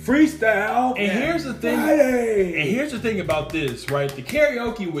 Freestyle. And here's the thing. Friday. And here's the thing about this, right? The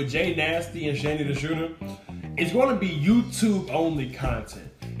karaoke with Jay Nasty and Shanny the Shooter is going to be YouTube only content.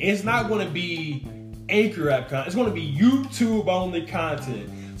 It's not going to be Anchor app content. It's going to be YouTube only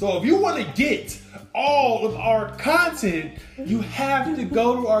content. So if you want to get all of our content, you have to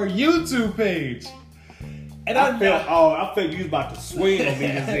go to our YouTube page. And I felt you was about to swing on me.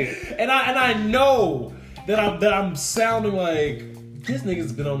 and I know that I'm sounding like this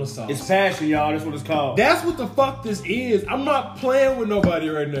nigga's been on the sauce. It's passion, y'all. That's what it's called. That's what the fuck this is. I'm not playing with nobody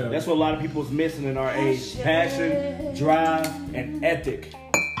right now. That's what a lot of people's missing in our age. Passion, drive, and ethic.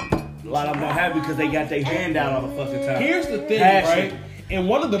 A lot of them don't have it because they got their hand out all the fucking time. Here's the thing, right? In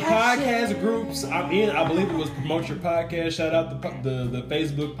one of the podcast groups I'm in, I believe it was Promote Your Podcast. Shout out the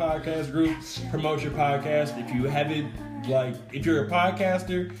Facebook podcast group, Promote Your Podcast. If you haven't, if you're a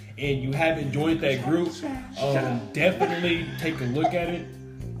podcaster and you haven't joined that group, definitely take a look at it.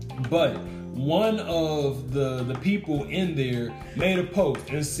 But one of the people in there made a post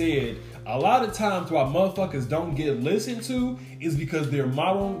and said, a lot of times why motherfuckers don't get listened to is because they're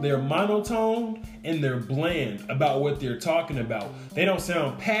monotone and they're bland about what they're talking about. They don't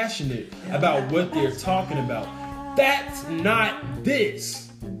sound passionate about what they're talking about. That's not this.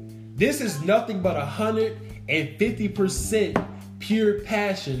 This is nothing but 150% pure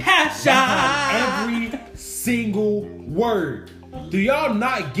passion behind every single word. Do y'all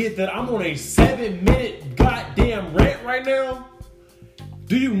not get that I'm on a 7-minute goddamn rant right now?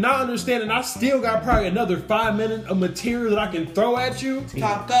 Do you not understand that I still got probably another 5 minutes of material that I can throw at you?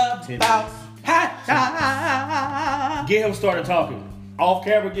 Talk about passion. Get him started talking. Off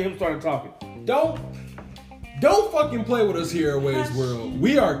camera, get him started talking. Don't fucking play with us here at Wei'S World.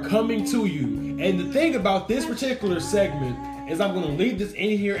 We are coming to you. And the thing about this particular segment is I'm going to leave this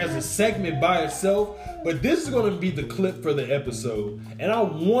in here as a segment by itself. But this is going to be the clip for the episode. And I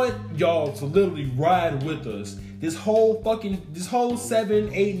want y'all to literally ride with us. This whole 7,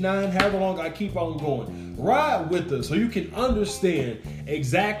 8, 9, however long I keep on going. Ride with us so you can understand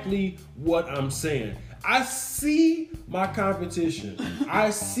exactly what I'm saying. I see my competition. I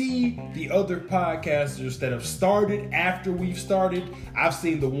see the other podcasters that have started after we've started. I've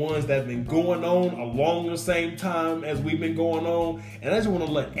seen the ones that have been going on along the same time as we've been going on. And I just want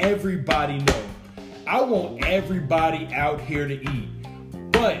to let everybody know. I want everybody out here to eat.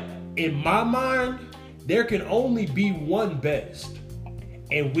 But in my mind, there can only be one best.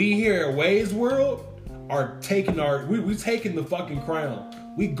 And we here at Wei'S World are taking we taking the fucking crown.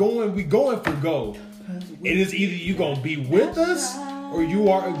 We going for gold. It is either you gonna be with us or you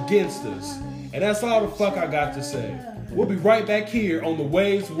are against us. And that's all the fuck I got to say. We'll be right back here on the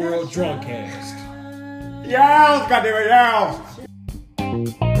Wei'S World Drunkcast. Yes, goddamn it, yes.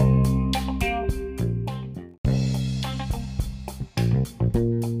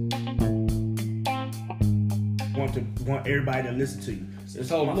 Want everybody to listen to you.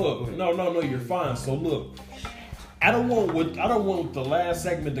 So look, no, you're fine. So look, I don't want the last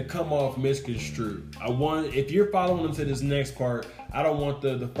segment to come off misconstrued. If you're following into this next part, I don't want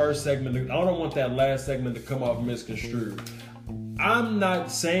the first segment. I don't want that last segment to come off misconstrued. I'm not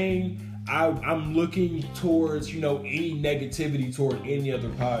saying I'm looking towards any negativity toward any other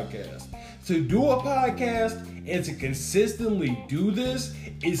podcast. To do a podcast and to consistently do this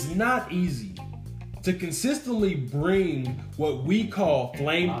is not easy. To consistently bring what we call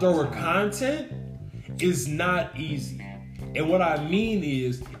flamethrower content is not easy. And what I mean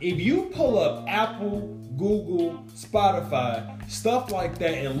is, if you pull up Apple, Google, Spotify, stuff like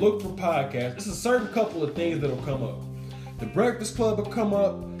that, and look for podcasts, there's a certain couple of things that'll come up. The Breakfast Club will come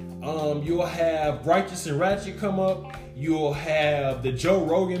up. You'll have Righteous and Ratchet come up. You'll have the Joe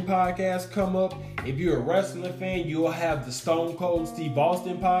Rogan podcast come up. If you're a wrestling fan, you'll have the Stone Cold Steve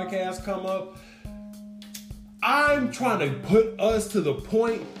Austin podcast come up. I'm trying to put us to the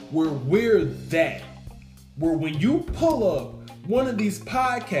point where we're that. Where when you pull up one of these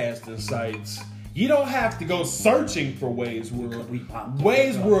podcasting sites, you don't have to go searching for Wei'S World.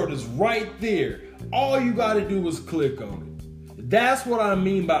 Wei'S World is right there. All you got to do is click on it. That's what I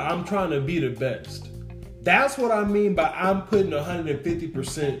mean by I'm trying to be the best. That's what I mean by I'm putting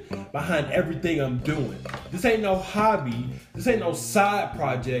 150% behind everything I'm doing. This ain't no hobby. This ain't no side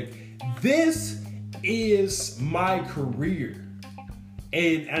project. This is my career.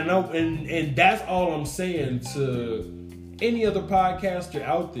 And that's all I'm saying to any other podcaster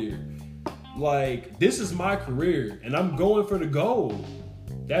out there. Like, this is my career and I'm going for the gold.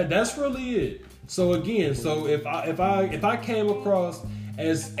 That's really it. So again, if I came across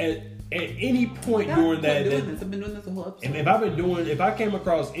as at any point during that, I've been doing this the whole episode. If I came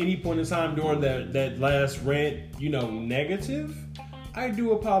across any point in time during that last rant, negative, I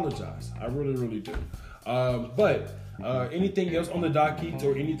do apologize. I really, really do. But anything else on the docket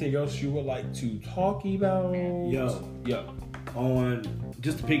or anything else you would like to talk about? Yo. On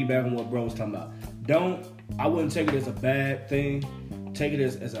just to piggyback on what bro was talking about. I wouldn't take it as a bad thing. Take it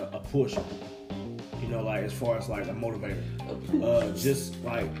as a push. Like as far as like a motivator. Just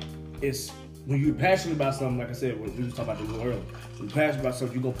like it's when you're passionate about something, like I said, we was talking about this a little earlier. When you're passionate about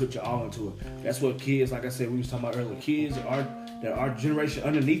something, you're gonna put your all into it. That's what kids, like I said, we was talking about earlier. Kids that our generation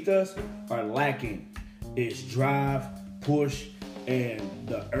underneath us are lacking. It's drive, push, and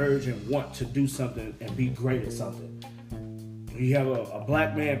the urge and want to do something and be great at something. When you have a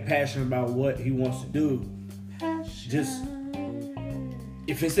black man passionate about what he wants to do, just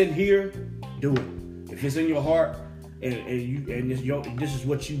if it's in here, do it. If it's in your heart and this is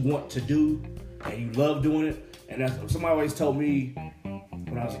what you want to do and you love doing it, and that's somebody always told me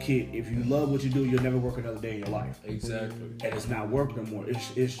when I was a kid, if you love what you do, you'll never work another day in your life. Exactly. And it's not work no more.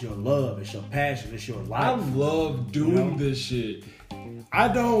 It's your love. It's your passion. It's your life. I love doing this shit.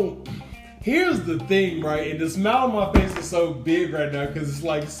 Here's the thing, right? And the smile on my face is so big right now because it's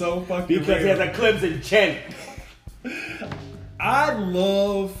like so fucking because he has a Clemson chant. I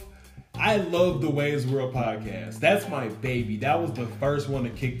love the Wei'S World podcast. That's my baby. That was the first one to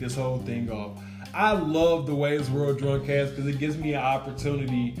kick this whole thing off. I love the Wei'S World Drunkcast because it gives me an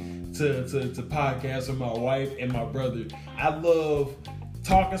opportunity to podcast with my wife and my brother. I love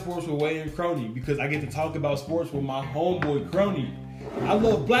talking sports with Way and Crony because I get to talk about sports with my homeboy Crony. I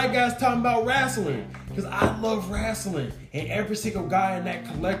love black guys talking about wrestling because I love wrestling. And every single guy in that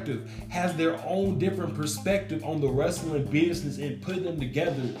collective has their own different perspective on the wrestling business, and putting them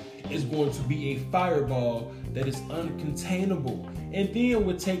together is going to be a fireball that is uncontainable. And then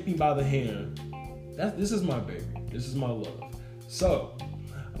with Take Me By the Hand, this is my baby. This is my love. So,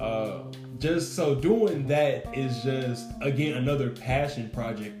 doing that is just, again, another passion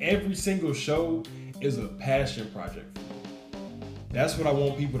project. Every single show is a passion project for me. That's what I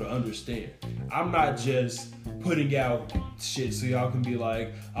want people to understand. I'm not just putting out shit so y'all can be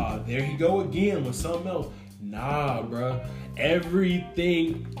like, there he go again with something else. Nah, bruh.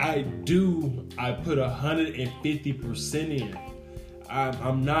 Everything I do, I put 150% in.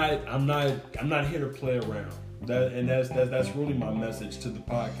 I'm not here to play around. That's really my message to the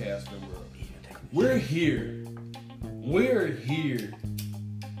podcasting world. We're here. We're here,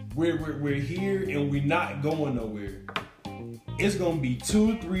 and we're not going nowhere. It's gonna be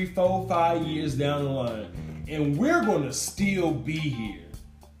 2, 3, 4, 5 years down the line, and we're gonna still be here.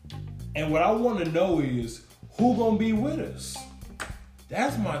 And what I want to know is who gonna be with us.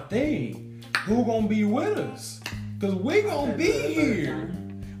 That's my thing. Who gonna be with us? Cause we gonna be here.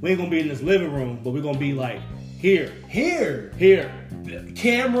 We ain't gonna be in this living room, but we're gonna be like here.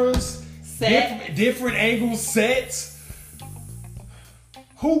 Cameras, different angle sets.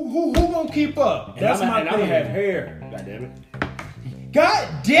 Who gonna keep up? That's my thing. I'm gonna have hair. God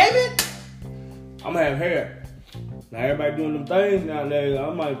damn it! I'm gonna have hair. Now everybody doing them things nowadays.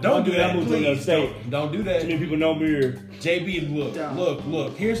 I'm like, don't do that, please. Don't do that. Too many people know me here. JB,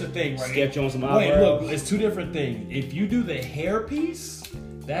 look. Here's the thing, right? Sketch on some eyebrows. Wait, look. It's two different things. If you do the hair piece,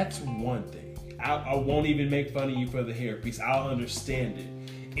 that's one thing. I won't even make fun of you for the hair piece. I'll understand it.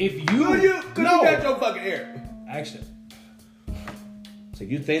 If you got your fucking hair. Actually, so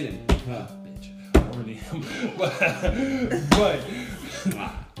you thinning, huh? Bitch, I really am. but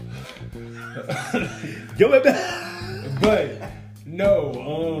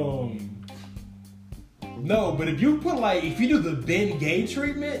no, but if you do the Ben Gay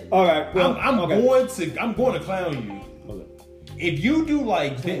treatment, all right, well, I'm going to clown you. Okay. If you do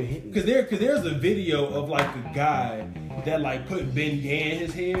because there's a video of like a guy that like put Ben Gay in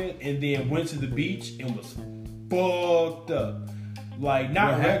his head and then went to the beach and was fucked up, like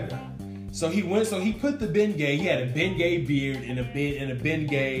not regular. So he put the Ben Gay. He had a Ben Gay beard and a Ben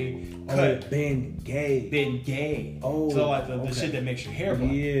Gay cut. Ben Gay. Oh, so like the shit that makes your hair black.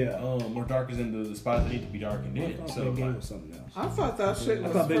 Yeah. Or darkens in the spots that need to be darkened in. So Ben Gay was something else. I thought that shit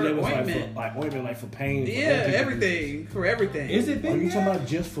was for ointment. Like ointment, like for pain. Yeah, everything. For everything. Is it Ben Gay? Are you talking about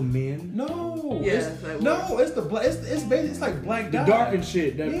just for men? No. Yes. It's the black. It's basically it's like black dye. The darkened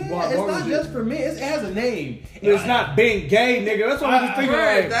shit. It's not just for men. It has a name. It's not Ben Gay, nigga. That's what I'm thinking.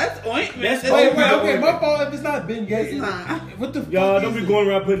 Right, that's ointment. Wait, okay, my fault if it's not Ben Gay. It's not. What the fuck? Y'all don't be going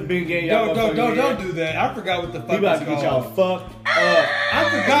around putting Ben Gay. Don't do that. I forgot what the fuck. You about to get y'all fucked up. I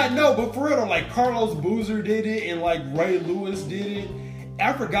forgot. No, but for real, like Carlos Boozer did it, and like Ray Lewis did it.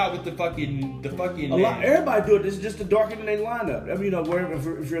 I forgot what the fucking. Everybody do it. This is just to darken their lineup. I mean,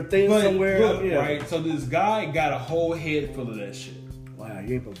 wherever if you're a thing somewhere, look, right? So this guy got a whole head full of that shit. Wow,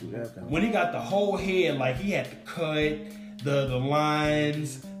 you ain't supposed to do that. When he got the whole head, like he had to cut the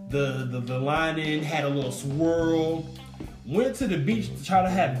lines. The lining had a little swirl. Went to the beach to try to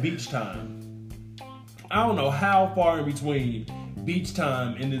have beach time. I don't know how far in between beach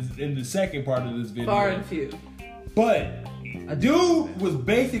time in the second part of this video. Far and few. But a dude was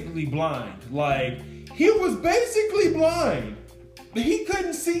basically blind. Like he was basically blind, but he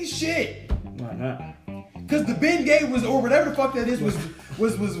couldn't see shit. Why not? Because the Ben Gay or whatever the fuck that is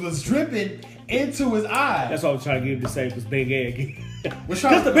was dripping into his eye. That's all I was trying to get him to say was Ben Gay again.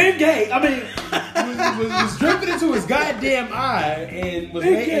 Because the Ben Gay, I mean, was dripping into his goddamn eye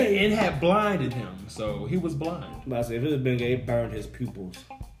and had blinded him, so he was blind. I said, if it was Ben Gay, it burned his pupils.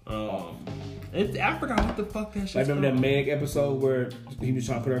 I forgot what the fuck that shit. I remember that Meg episode where he was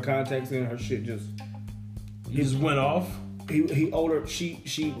trying to put her contacts in, her shit just went off. He owed her.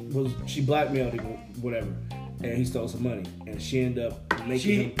 She blackmailed him, whatever, and he stole some money, and she ended up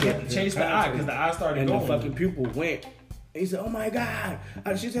making him chase the eye because the eye started going. And the fucking pupil went. And he said, "Oh my God!"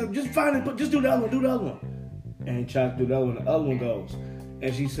 She said, "Just find it, but just do the other one. Do the other one." And he tried to do the other one. The other one goes,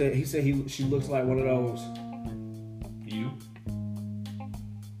 and she said, she looks like one of those. You?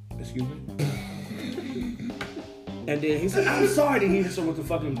 Excuse me. And then he said, "I'm sorry." Then he hit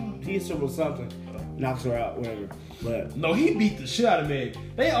her with something. knocks her out, whatever. But no, he beat the shit out of Meg.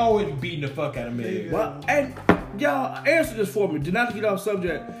 They always beating the fuck out of Meg. well, and y'all answer this for me. Do not get off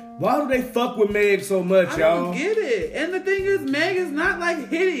subject. Why do they fuck with Meg so much, I y'all? don't get it. And the thing is, Meg is not like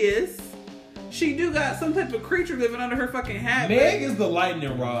hideous. She do got some type of creature living under her fucking hat. Meg is the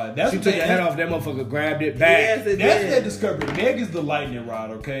lightning rod. That's She what took they the head off. That motherfucker grabbed it back. Yes, it That's did. their discovery. Meg is the lightning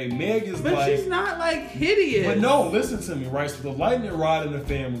rod, okay? Meg is But like... she's not like hideous. But no, listen to me, right? So the lightning rod in the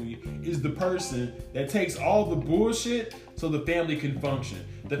family is the person that takes all the bullshit so the family can function.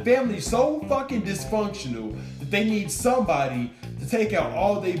 The family's so fucking dysfunctional that they need somebody to take out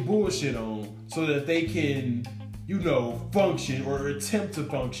all their bullshit on so that they can, function or attempt to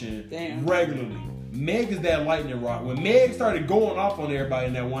function regularly. Meg is that lightning rod. When Meg started going off on everybody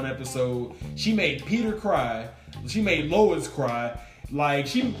in that one episode, she made Peter cry. She made Lois cry. Like,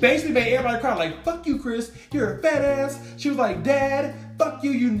 she basically made everybody cry. Like, fuck you, Chris. You're a fat ass. She was like, Dad, fuck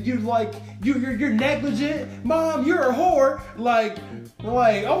you. You're negligent. Mom, you're a whore. Like,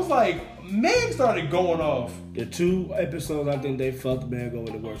 I was like, Meg started going off. The 2 episodes I think they fucked Meg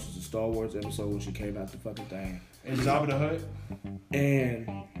over the worst was the Star Wars episode when she came out the fucking thing. And Jabba the Hutt. And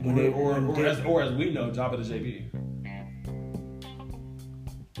when as we know, Jabba the JB.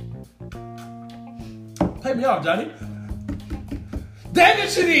 Play me off, Johnny. Damn it,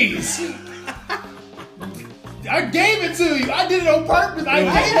 Shanice! I gave it to you. I did it on purpose. I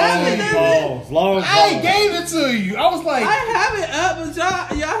gave it to you. I was like, I have it up, but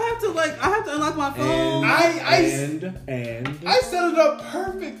y'all have to I have to unlock my phone. And I set it up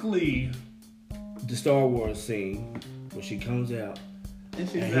perfectly. The Star Wars scene when she comes out and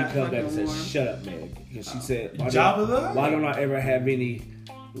he comes back and says, "Shut up, Meg," because she said, "Why don't I ever have any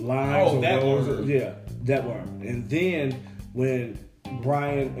lines?" Oh, that one. Yeah, that one. And then when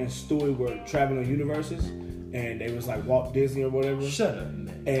Brian and Stewie were traveling universes, and they was like Walt Disney or whatever. Shut up,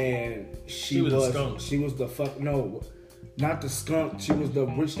 man. And she was the skunk. She was the not the skunk. She was the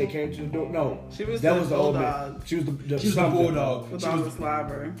witch that came to the door. No, she was that the was the bulldog. old man. She was the bulldog. With all the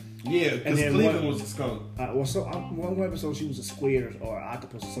slobber. Yeah, because Cleveland was a skunk. One episode she was a squid or an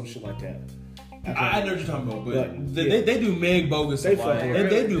octopus or some shit like that. I know what you're talking about, but they do Meg bogus a lot.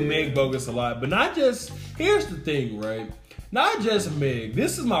 They do Meg bogus a lot, but not just. Here's the thing, right? Not just Meg.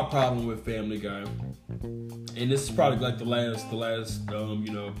 This is my problem with Family Guy, and this is probably like the last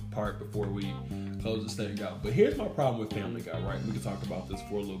part before we close this thing out. But here's my problem with Family Guy, right? We can talk about this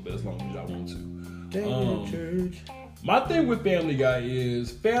for a little bit as long as y'all want to. My thing with Family Guy is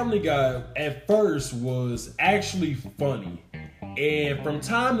Family Guy at first was actually funny, and from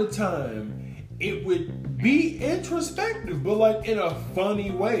time to time it would be introspective, but like in a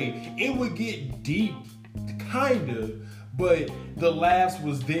funny way. It would get deep, kind of. But the laughs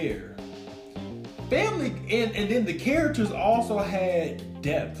was there. Family and then the characters also had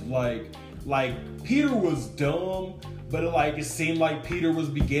depth. Like Peter was dumb, but it seemed like Peter was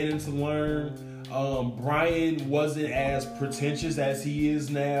beginning to learn. Brian wasn't as pretentious as he is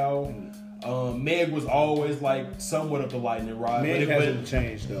now. Meg was always like somewhat of the lightning rod. Meg hasn't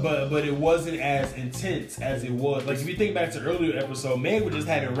changed though. But it wasn't as intense as it was. Like if you think back to earlier episode, Meg was just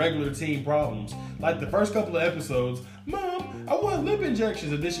having regular teen problems. Like the first couple of episodes, Mom, I want lip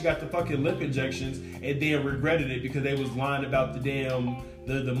injections, and then she got the fucking lip injections and then regretted it because they was lying about the damn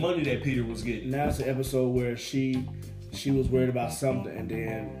the money that Peter was getting. Now it's an episode where she was worried about something, and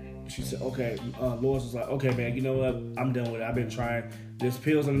then she said, okay, Lois was like, okay, man, you know what? I'm done with it. I've been trying. There's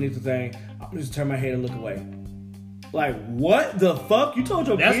pills underneath the thing. I'm just turn my head and look away. Like, what the fuck? You told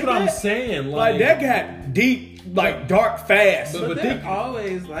your kid That's what I'm saying. Like, that got deep, like, dark, fast. But they're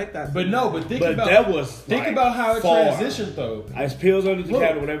always like that. Think about how it transitioned, though. It's pills underneath the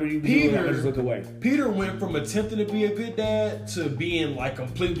cabinet, whatever you do, I just look away. Peter went from attempting to be a good dad to being, like,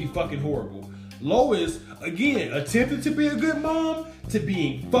 completely fucking horrible. Lois, again, attempted to be a good mom to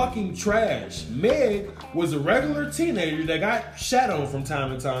being fucking trash. Meg was a regular teenager that got shat on from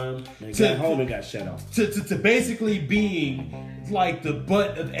time to time. Got home and got shat on. To basically being like the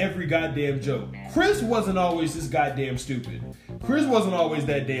butt of every goddamn joke. Chris wasn't always this goddamn stupid. Chris wasn't always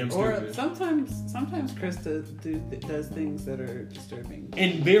that damn stupid. Or sometimes Chris does things that are disturbing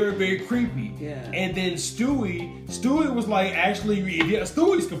and very, very creepy. Yeah. And then Stewie was like, actually,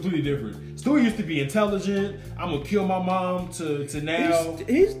 Stewie's completely different. Stewie used to be intelligent. I'm gonna kill my mom to now.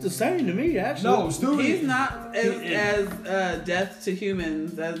 He's the same to me, actually. No, Stewie. He's not as death to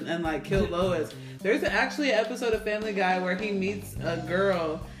humans and like kill Lois. There's actually an episode of Family Guy where he meets a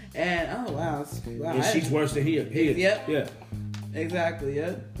girl and and she's worse than he is. Yep. Yeah. Exactly.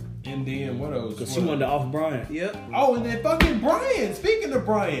 Yep. And then what else? Because she wanted to off Brian. Yep. Oh, and then fucking Brian. Speaking of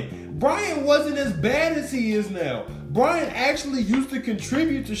Brian, Brian wasn't as bad as he is now. Brian actually used to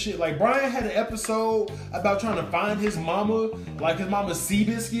contribute to shit. Like, Brian had an episode about trying to find his mama, like his mama's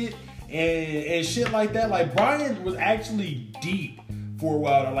Seabiscuit and shit like that. Like, Brian was actually deep for a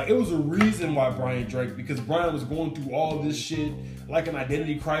while. Like, it was a reason why Brian drank, because Brian was going through all this shit, like an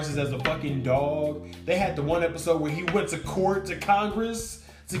identity crisis as a fucking dog. They had the one episode where he went to court, to Congress,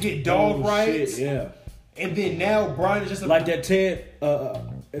 to get dog rights. Shit, yeah. And then now Brian is just like that Ted,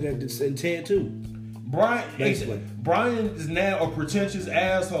 and Ted too. Brian Basically. is now a pretentious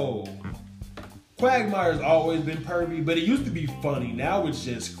asshole. Quagmire's always been pervy, but it used to be funny. Now it's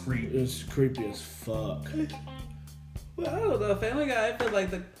just creepy. It's creepy as fuck. Well, I don't know. Family Guy. I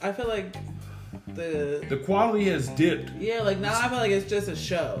feel like the quality has dipped. Yeah, like now I feel like it's just a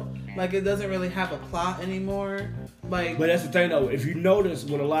show. Like it doesn't really have a plot anymore. Like, but that's the thing though. If you notice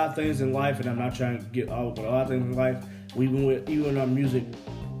with a lot of things in life, and I'm not trying to get old, but a lot of things in life, even in our music,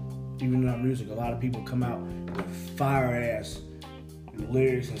 a lot of people come out with fire ass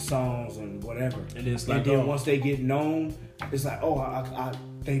lyrics and songs and whatever. And it's like, and then once they get known, it's like, oh,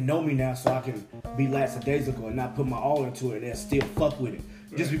 they know me now, so I can be lackadaisical and not put my all into it and still fuck with it,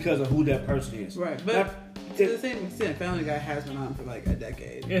 just because of who that person is. Right, but to the same extent, Family Guy has been on for like a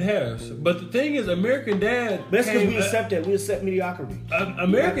decade. It has, but the thing is, American Dad. That's because we accept that. We accept mediocrity.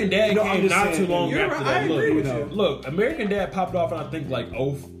 American Dad came not too long You're after right, that. I agree with you. Look, American Dad popped off in I think like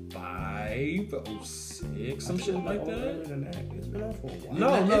 05, 06, some shit like that. It's been on for a while.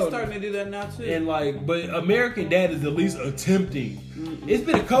 No, it's starting to do that now too. And like, but American Dad is at least attempting. It's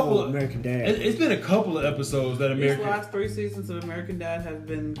been a couple of American Dad. It's been a couple of episodes that These last 3 seasons of American Dad have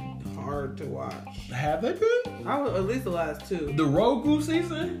been hard to watch. Have they been? At least the last 2. The Roku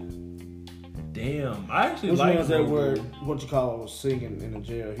season? Damn, I actually like like ones that were was singing in the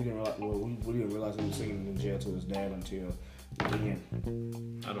jail. He didn't realize. Well, we didn't realize he was singing in jail to his dad until the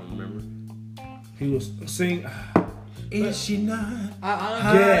end. I don't remember. He was singing. Is she not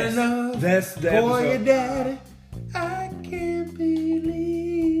high enough? That's the for episode. your daddy? I can't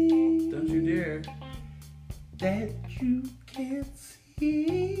believe. Don't you dare. That you can't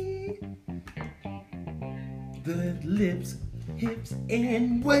see the lips, hips,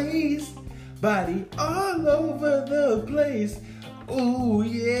 and waist, body all over the place. Ooh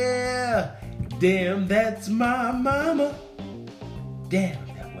yeah, damn, that's my mama. Damn,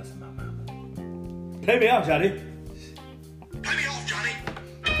 that wasn't my mama. Play me out, Johnny. Play me off, Johnny.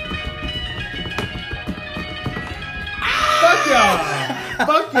 Fuck y'all.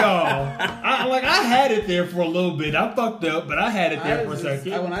 Fuck y'all. I had it there for a little bit. I fucked up, but I had it there for a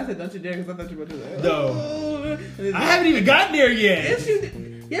second. When I said don't you dare, because I thought you were going to do that. No. I haven't even gotten there yet. Yes, you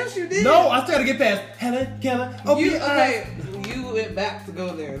did. Yes, you did. No, I still gotta get past Helen Keller. You went back to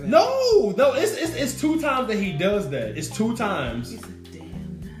go there. Then. No, it's 2 times that he does that. It's 2 times. He said,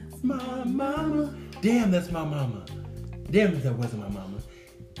 damn, that's my mama. Damn, that's my mama. Damn, that wasn't my mama.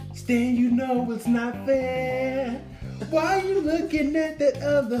 Stan, you know it's not fair. Why you looking at that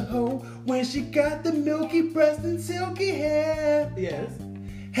other hoe when she got the milky breast and silky hair? Yes.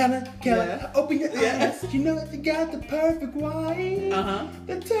 Helen Keller, Yeah. open your Yes. eyes. You know you got the perfect wife. Uh-huh.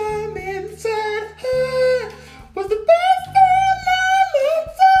 The time inside her was the best 4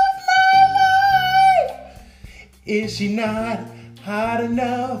 months of my life. Is she not hot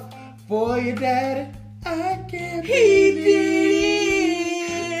enough for your daddy? I can't believe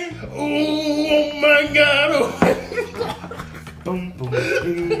it. Oh my God. Boom, boom,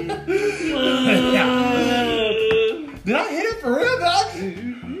 boom. Did I hit it for real, dog?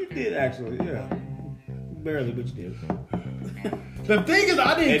 You did actually, yeah. Barely, but you did. The thing is,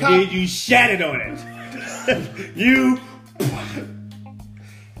 I didn't. And then you shattered on it. You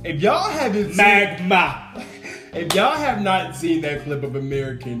If y'all haven't magma. If y'all have not seen that clip of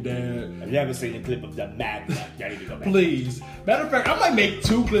American Dad, Have you ever seen the clip of the magma? Y'all need to go back. please. Matter of fact, I might make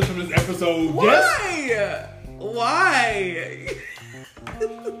 2 clips from this episode. Why? Why?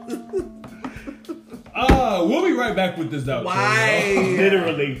 We'll be right back with this outro. Why?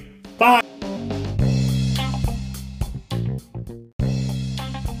 Literally. Fine.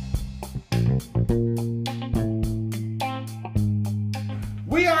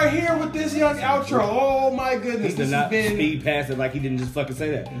 We are here with this young outro. Oh my goodness. He This did has not been speed past it like he didn't just fucking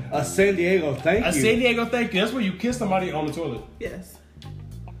say that. A San Diego, thank a you. San Diego thank you. That's where you kiss somebody on the toilet. Yes.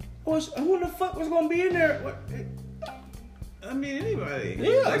 Who the fuck was gonna be in there? What? I mean, anybody.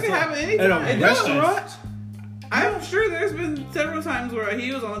 Yeah, That so- can happen At anytime. a It does. restaurant? I'm sure there's been several times where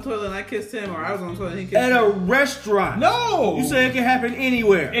he was on the toilet and I kissed him, or I was on the toilet and he kissed At me. a restaurant. No. You say it can happen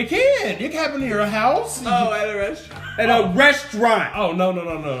anywhere. It can. It can happen in your house. Oh, at a restaurant. At a restaurant. Oh, no.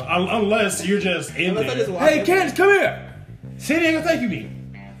 Unless you're just in Unless I there. just walk Hey, in. Candace, come here. San Diego thank you me.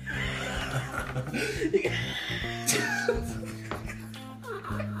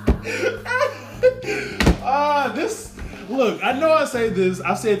 This. Look, I know I say this.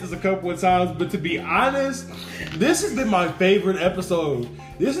 I've said this a couple of times, but to be honest, this has been my favorite episode.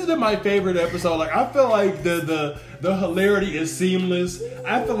 Like, I feel like the hilarity is seamless.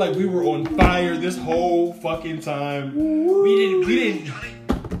 I feel like we were on fire this whole fucking time. We didn't.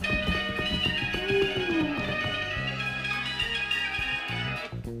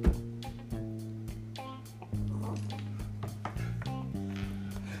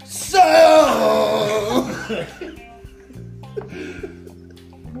 So.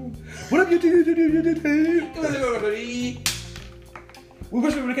 What up, you do? We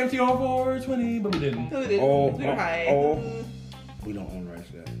wish we would have kept you on 420, but we didn't. Oh, we don't own rights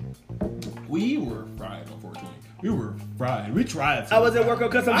yet. We were fried on 420. We were fried. We tried to. I was at work on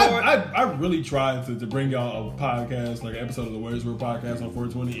custom board. I really tried to bring y'all a podcast, like an episode of the Wei'S podcast on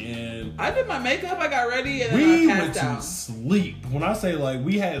 420, and I did my makeup, I got ready, and we then I went passed to out. sleep. When I say like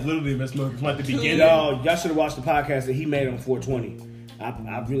we had literally been smoking from like the beginning. Y'all should have watched the podcast that he made on 420.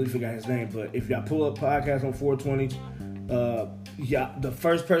 I really forgot his name, but if y'all pull up podcast on 420, the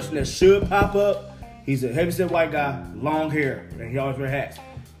first person that should pop up, he's a heavyset white guy, long hair, and he always wear hats.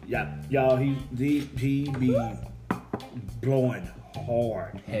 Y'all, he be blowing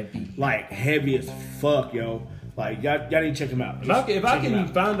hard, heavy as fuck, yo. Like y'all need to check him out. If I can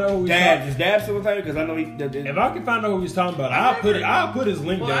find out who is Dad still playing? Because I know he. If I can find out who he's talking about, I'll put his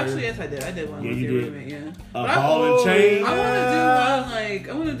link Well, there. actually, yes, I did. I did one. Yeah, with you your did. roommate, yeah. Ball and chain. I want to do one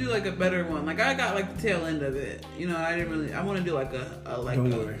I want to do like a better one. Like I got like the tail end of it. You know, I didn't really. I want to do like a like.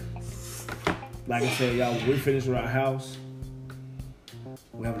 Don't worry. Like I said, y'all, when we finish with our house,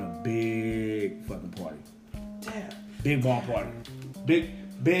 we're having a big fucking party. Damn. Big ball party. Big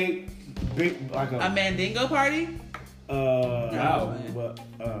like A Mandingo party. Wow. But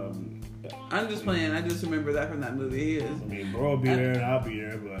I'm just playing. I just remember that from that movie. I mean, bro will be there and I'll be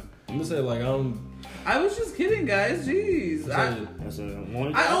there, but I'm gonna say like I was just kidding, guys. Jeez. that's a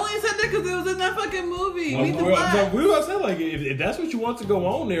one. I only said that because it was in that fucking movie. Meet the we Blacks. were gonna say like if that's what you want to go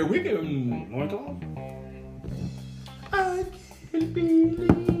on there, we can. I can't believe.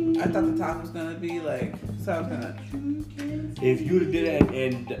 I thought the top was gonna be like sound kind of. If you would have did that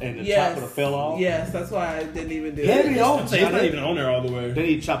and the top would have fell off. Yes, that's why I didn't even do Heavy it. on. It's not even on there all the way. Then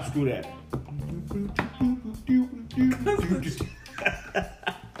he chop screw that.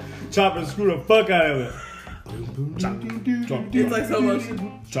 Chop and screw the fuck out of it. It's like so much.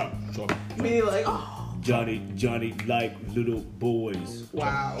 Chop. Me like, oh Johnny like little boys.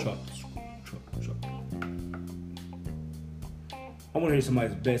 wow. Chop. I want to hear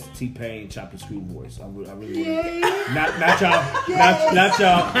somebody's best T-Pain chop and screw voice. I really want to. Not y'all. Not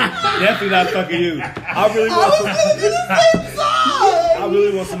y'all. Definitely not fucking you. I really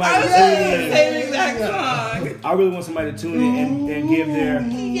want somebody to tune in. Same exact song. I really want somebody to tune in and give their.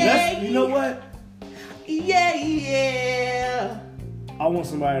 You know what? Yeah. I want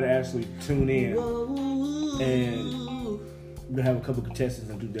somebody to actually tune in and we'll have a couple contestants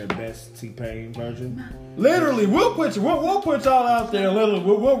and do their best T-Pain version. Literally, we'll put y'all out there. Literally,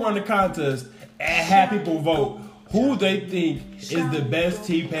 we'll run the contest and have people vote who they think is the best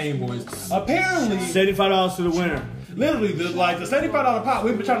T-Pain voice. Apparently, $75 to the winner. literally, the $75 pot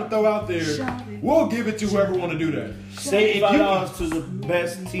we've been trying to throw out there, we'll give it to whoever want to do that. $75 to the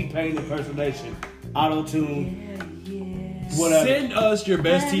best T-Pain impersonation. Auto-tune. Whatever. Send us your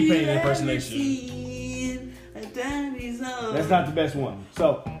best T-Pain impersonation. That's not the best one.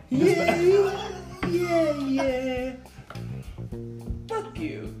 So, Yeah. Fuck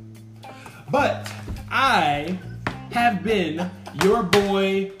you. But I have been your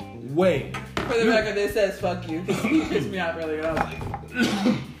boy, Wade. For the record, it says fuck you. He pissed me off earlier. I was like,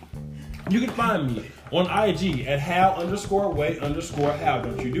 You can find me on IG at how_Wade_how.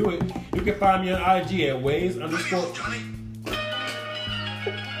 Don't you do it. You can find me on IG at Wei'S_.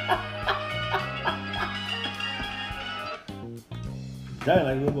 Johnny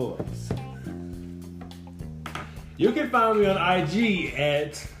like little boys. You can find me on IG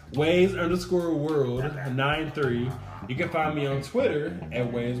at Wei'S_world93. You can find me on Twitter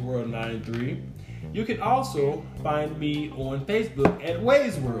at Wei'sWorld93. You can also find me on Facebook at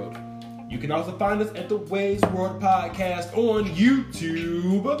Wei'S World. You can also find us at the Wei'S World Podcast on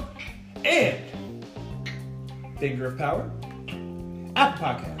YouTube and Finger of Power, Apple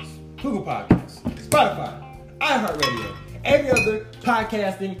Podcasts, Google Podcasts, Spotify, iHeartRadio, every other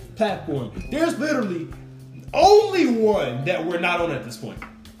podcasting platform. There's literally only one that we're not on at this point.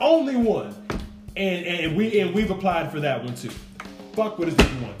 Only one. And we've applied for that one too. Fuck what is it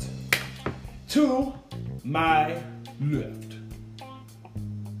you want. To my left.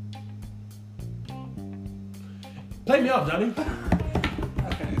 Play me off, Johnny.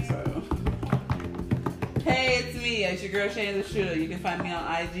 Okay, so. Hey, it's me. It's your girl, Shani the Shooter. You can find me on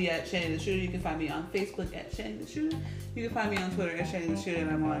IG at Shani the Shooter. You can find me on Facebook at Shani the Shooter. You can find me on Twitter at Shani the Shooter.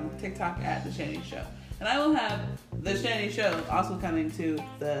 And I'm on TikTok at The Shani Show. And I will have The Shani Show also coming to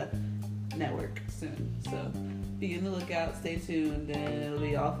the network soon. So be on the lookout. Stay tuned. And it'll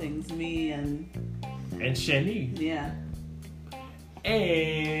be all things me and Shani. Yeah.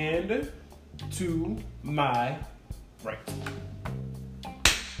 And to my right.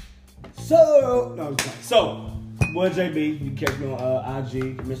 So, boy JB, you can catch me on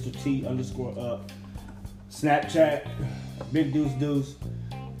IG, Mr. T _up, Snapchat, Big Deuce,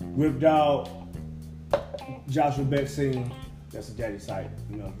 Whip Dog, Joshua Beck Singer. That's a daddy site.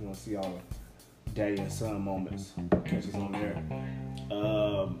 You know, if you want to see all the daddy and son moments, catch us on there.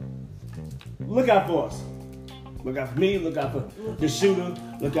 Look out for us. Look out for me. Look out for the shooter.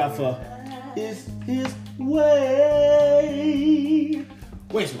 Look out for It's His Way.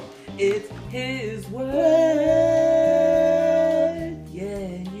 Wei'S World. It's His word.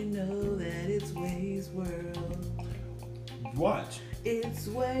 Yeah, you know that it's Wei'S World. Watch. It's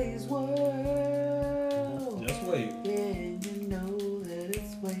Wei'S World. Just wait. Yeah, you know that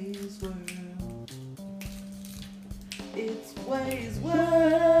it's Wei'S World. It's Wei'S World.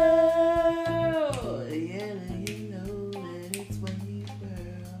 Yeah, you know that it's Wei'S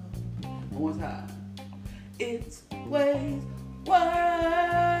World. One more time. It's Wei'S World.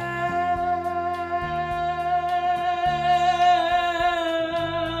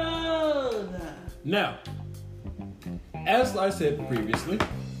 Now, as I said previously,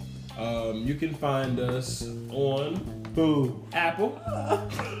 you can find us on Apple,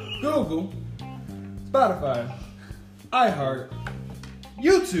 Google, Spotify, iHeart,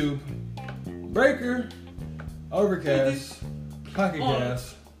 YouTube, Breaker, Overcast, Pocket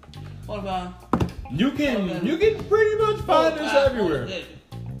Cast. What about? You can pretty much find us everywhere.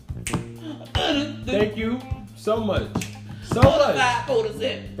 Thank you so much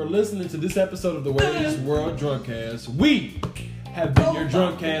for listening to this episode of the Wei'S World Drunkcast. We have been your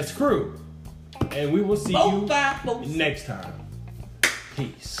Drunkcast crew, and we will see you next time.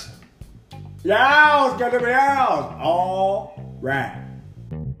 Peace. Y'all, it's gonna be out. All right.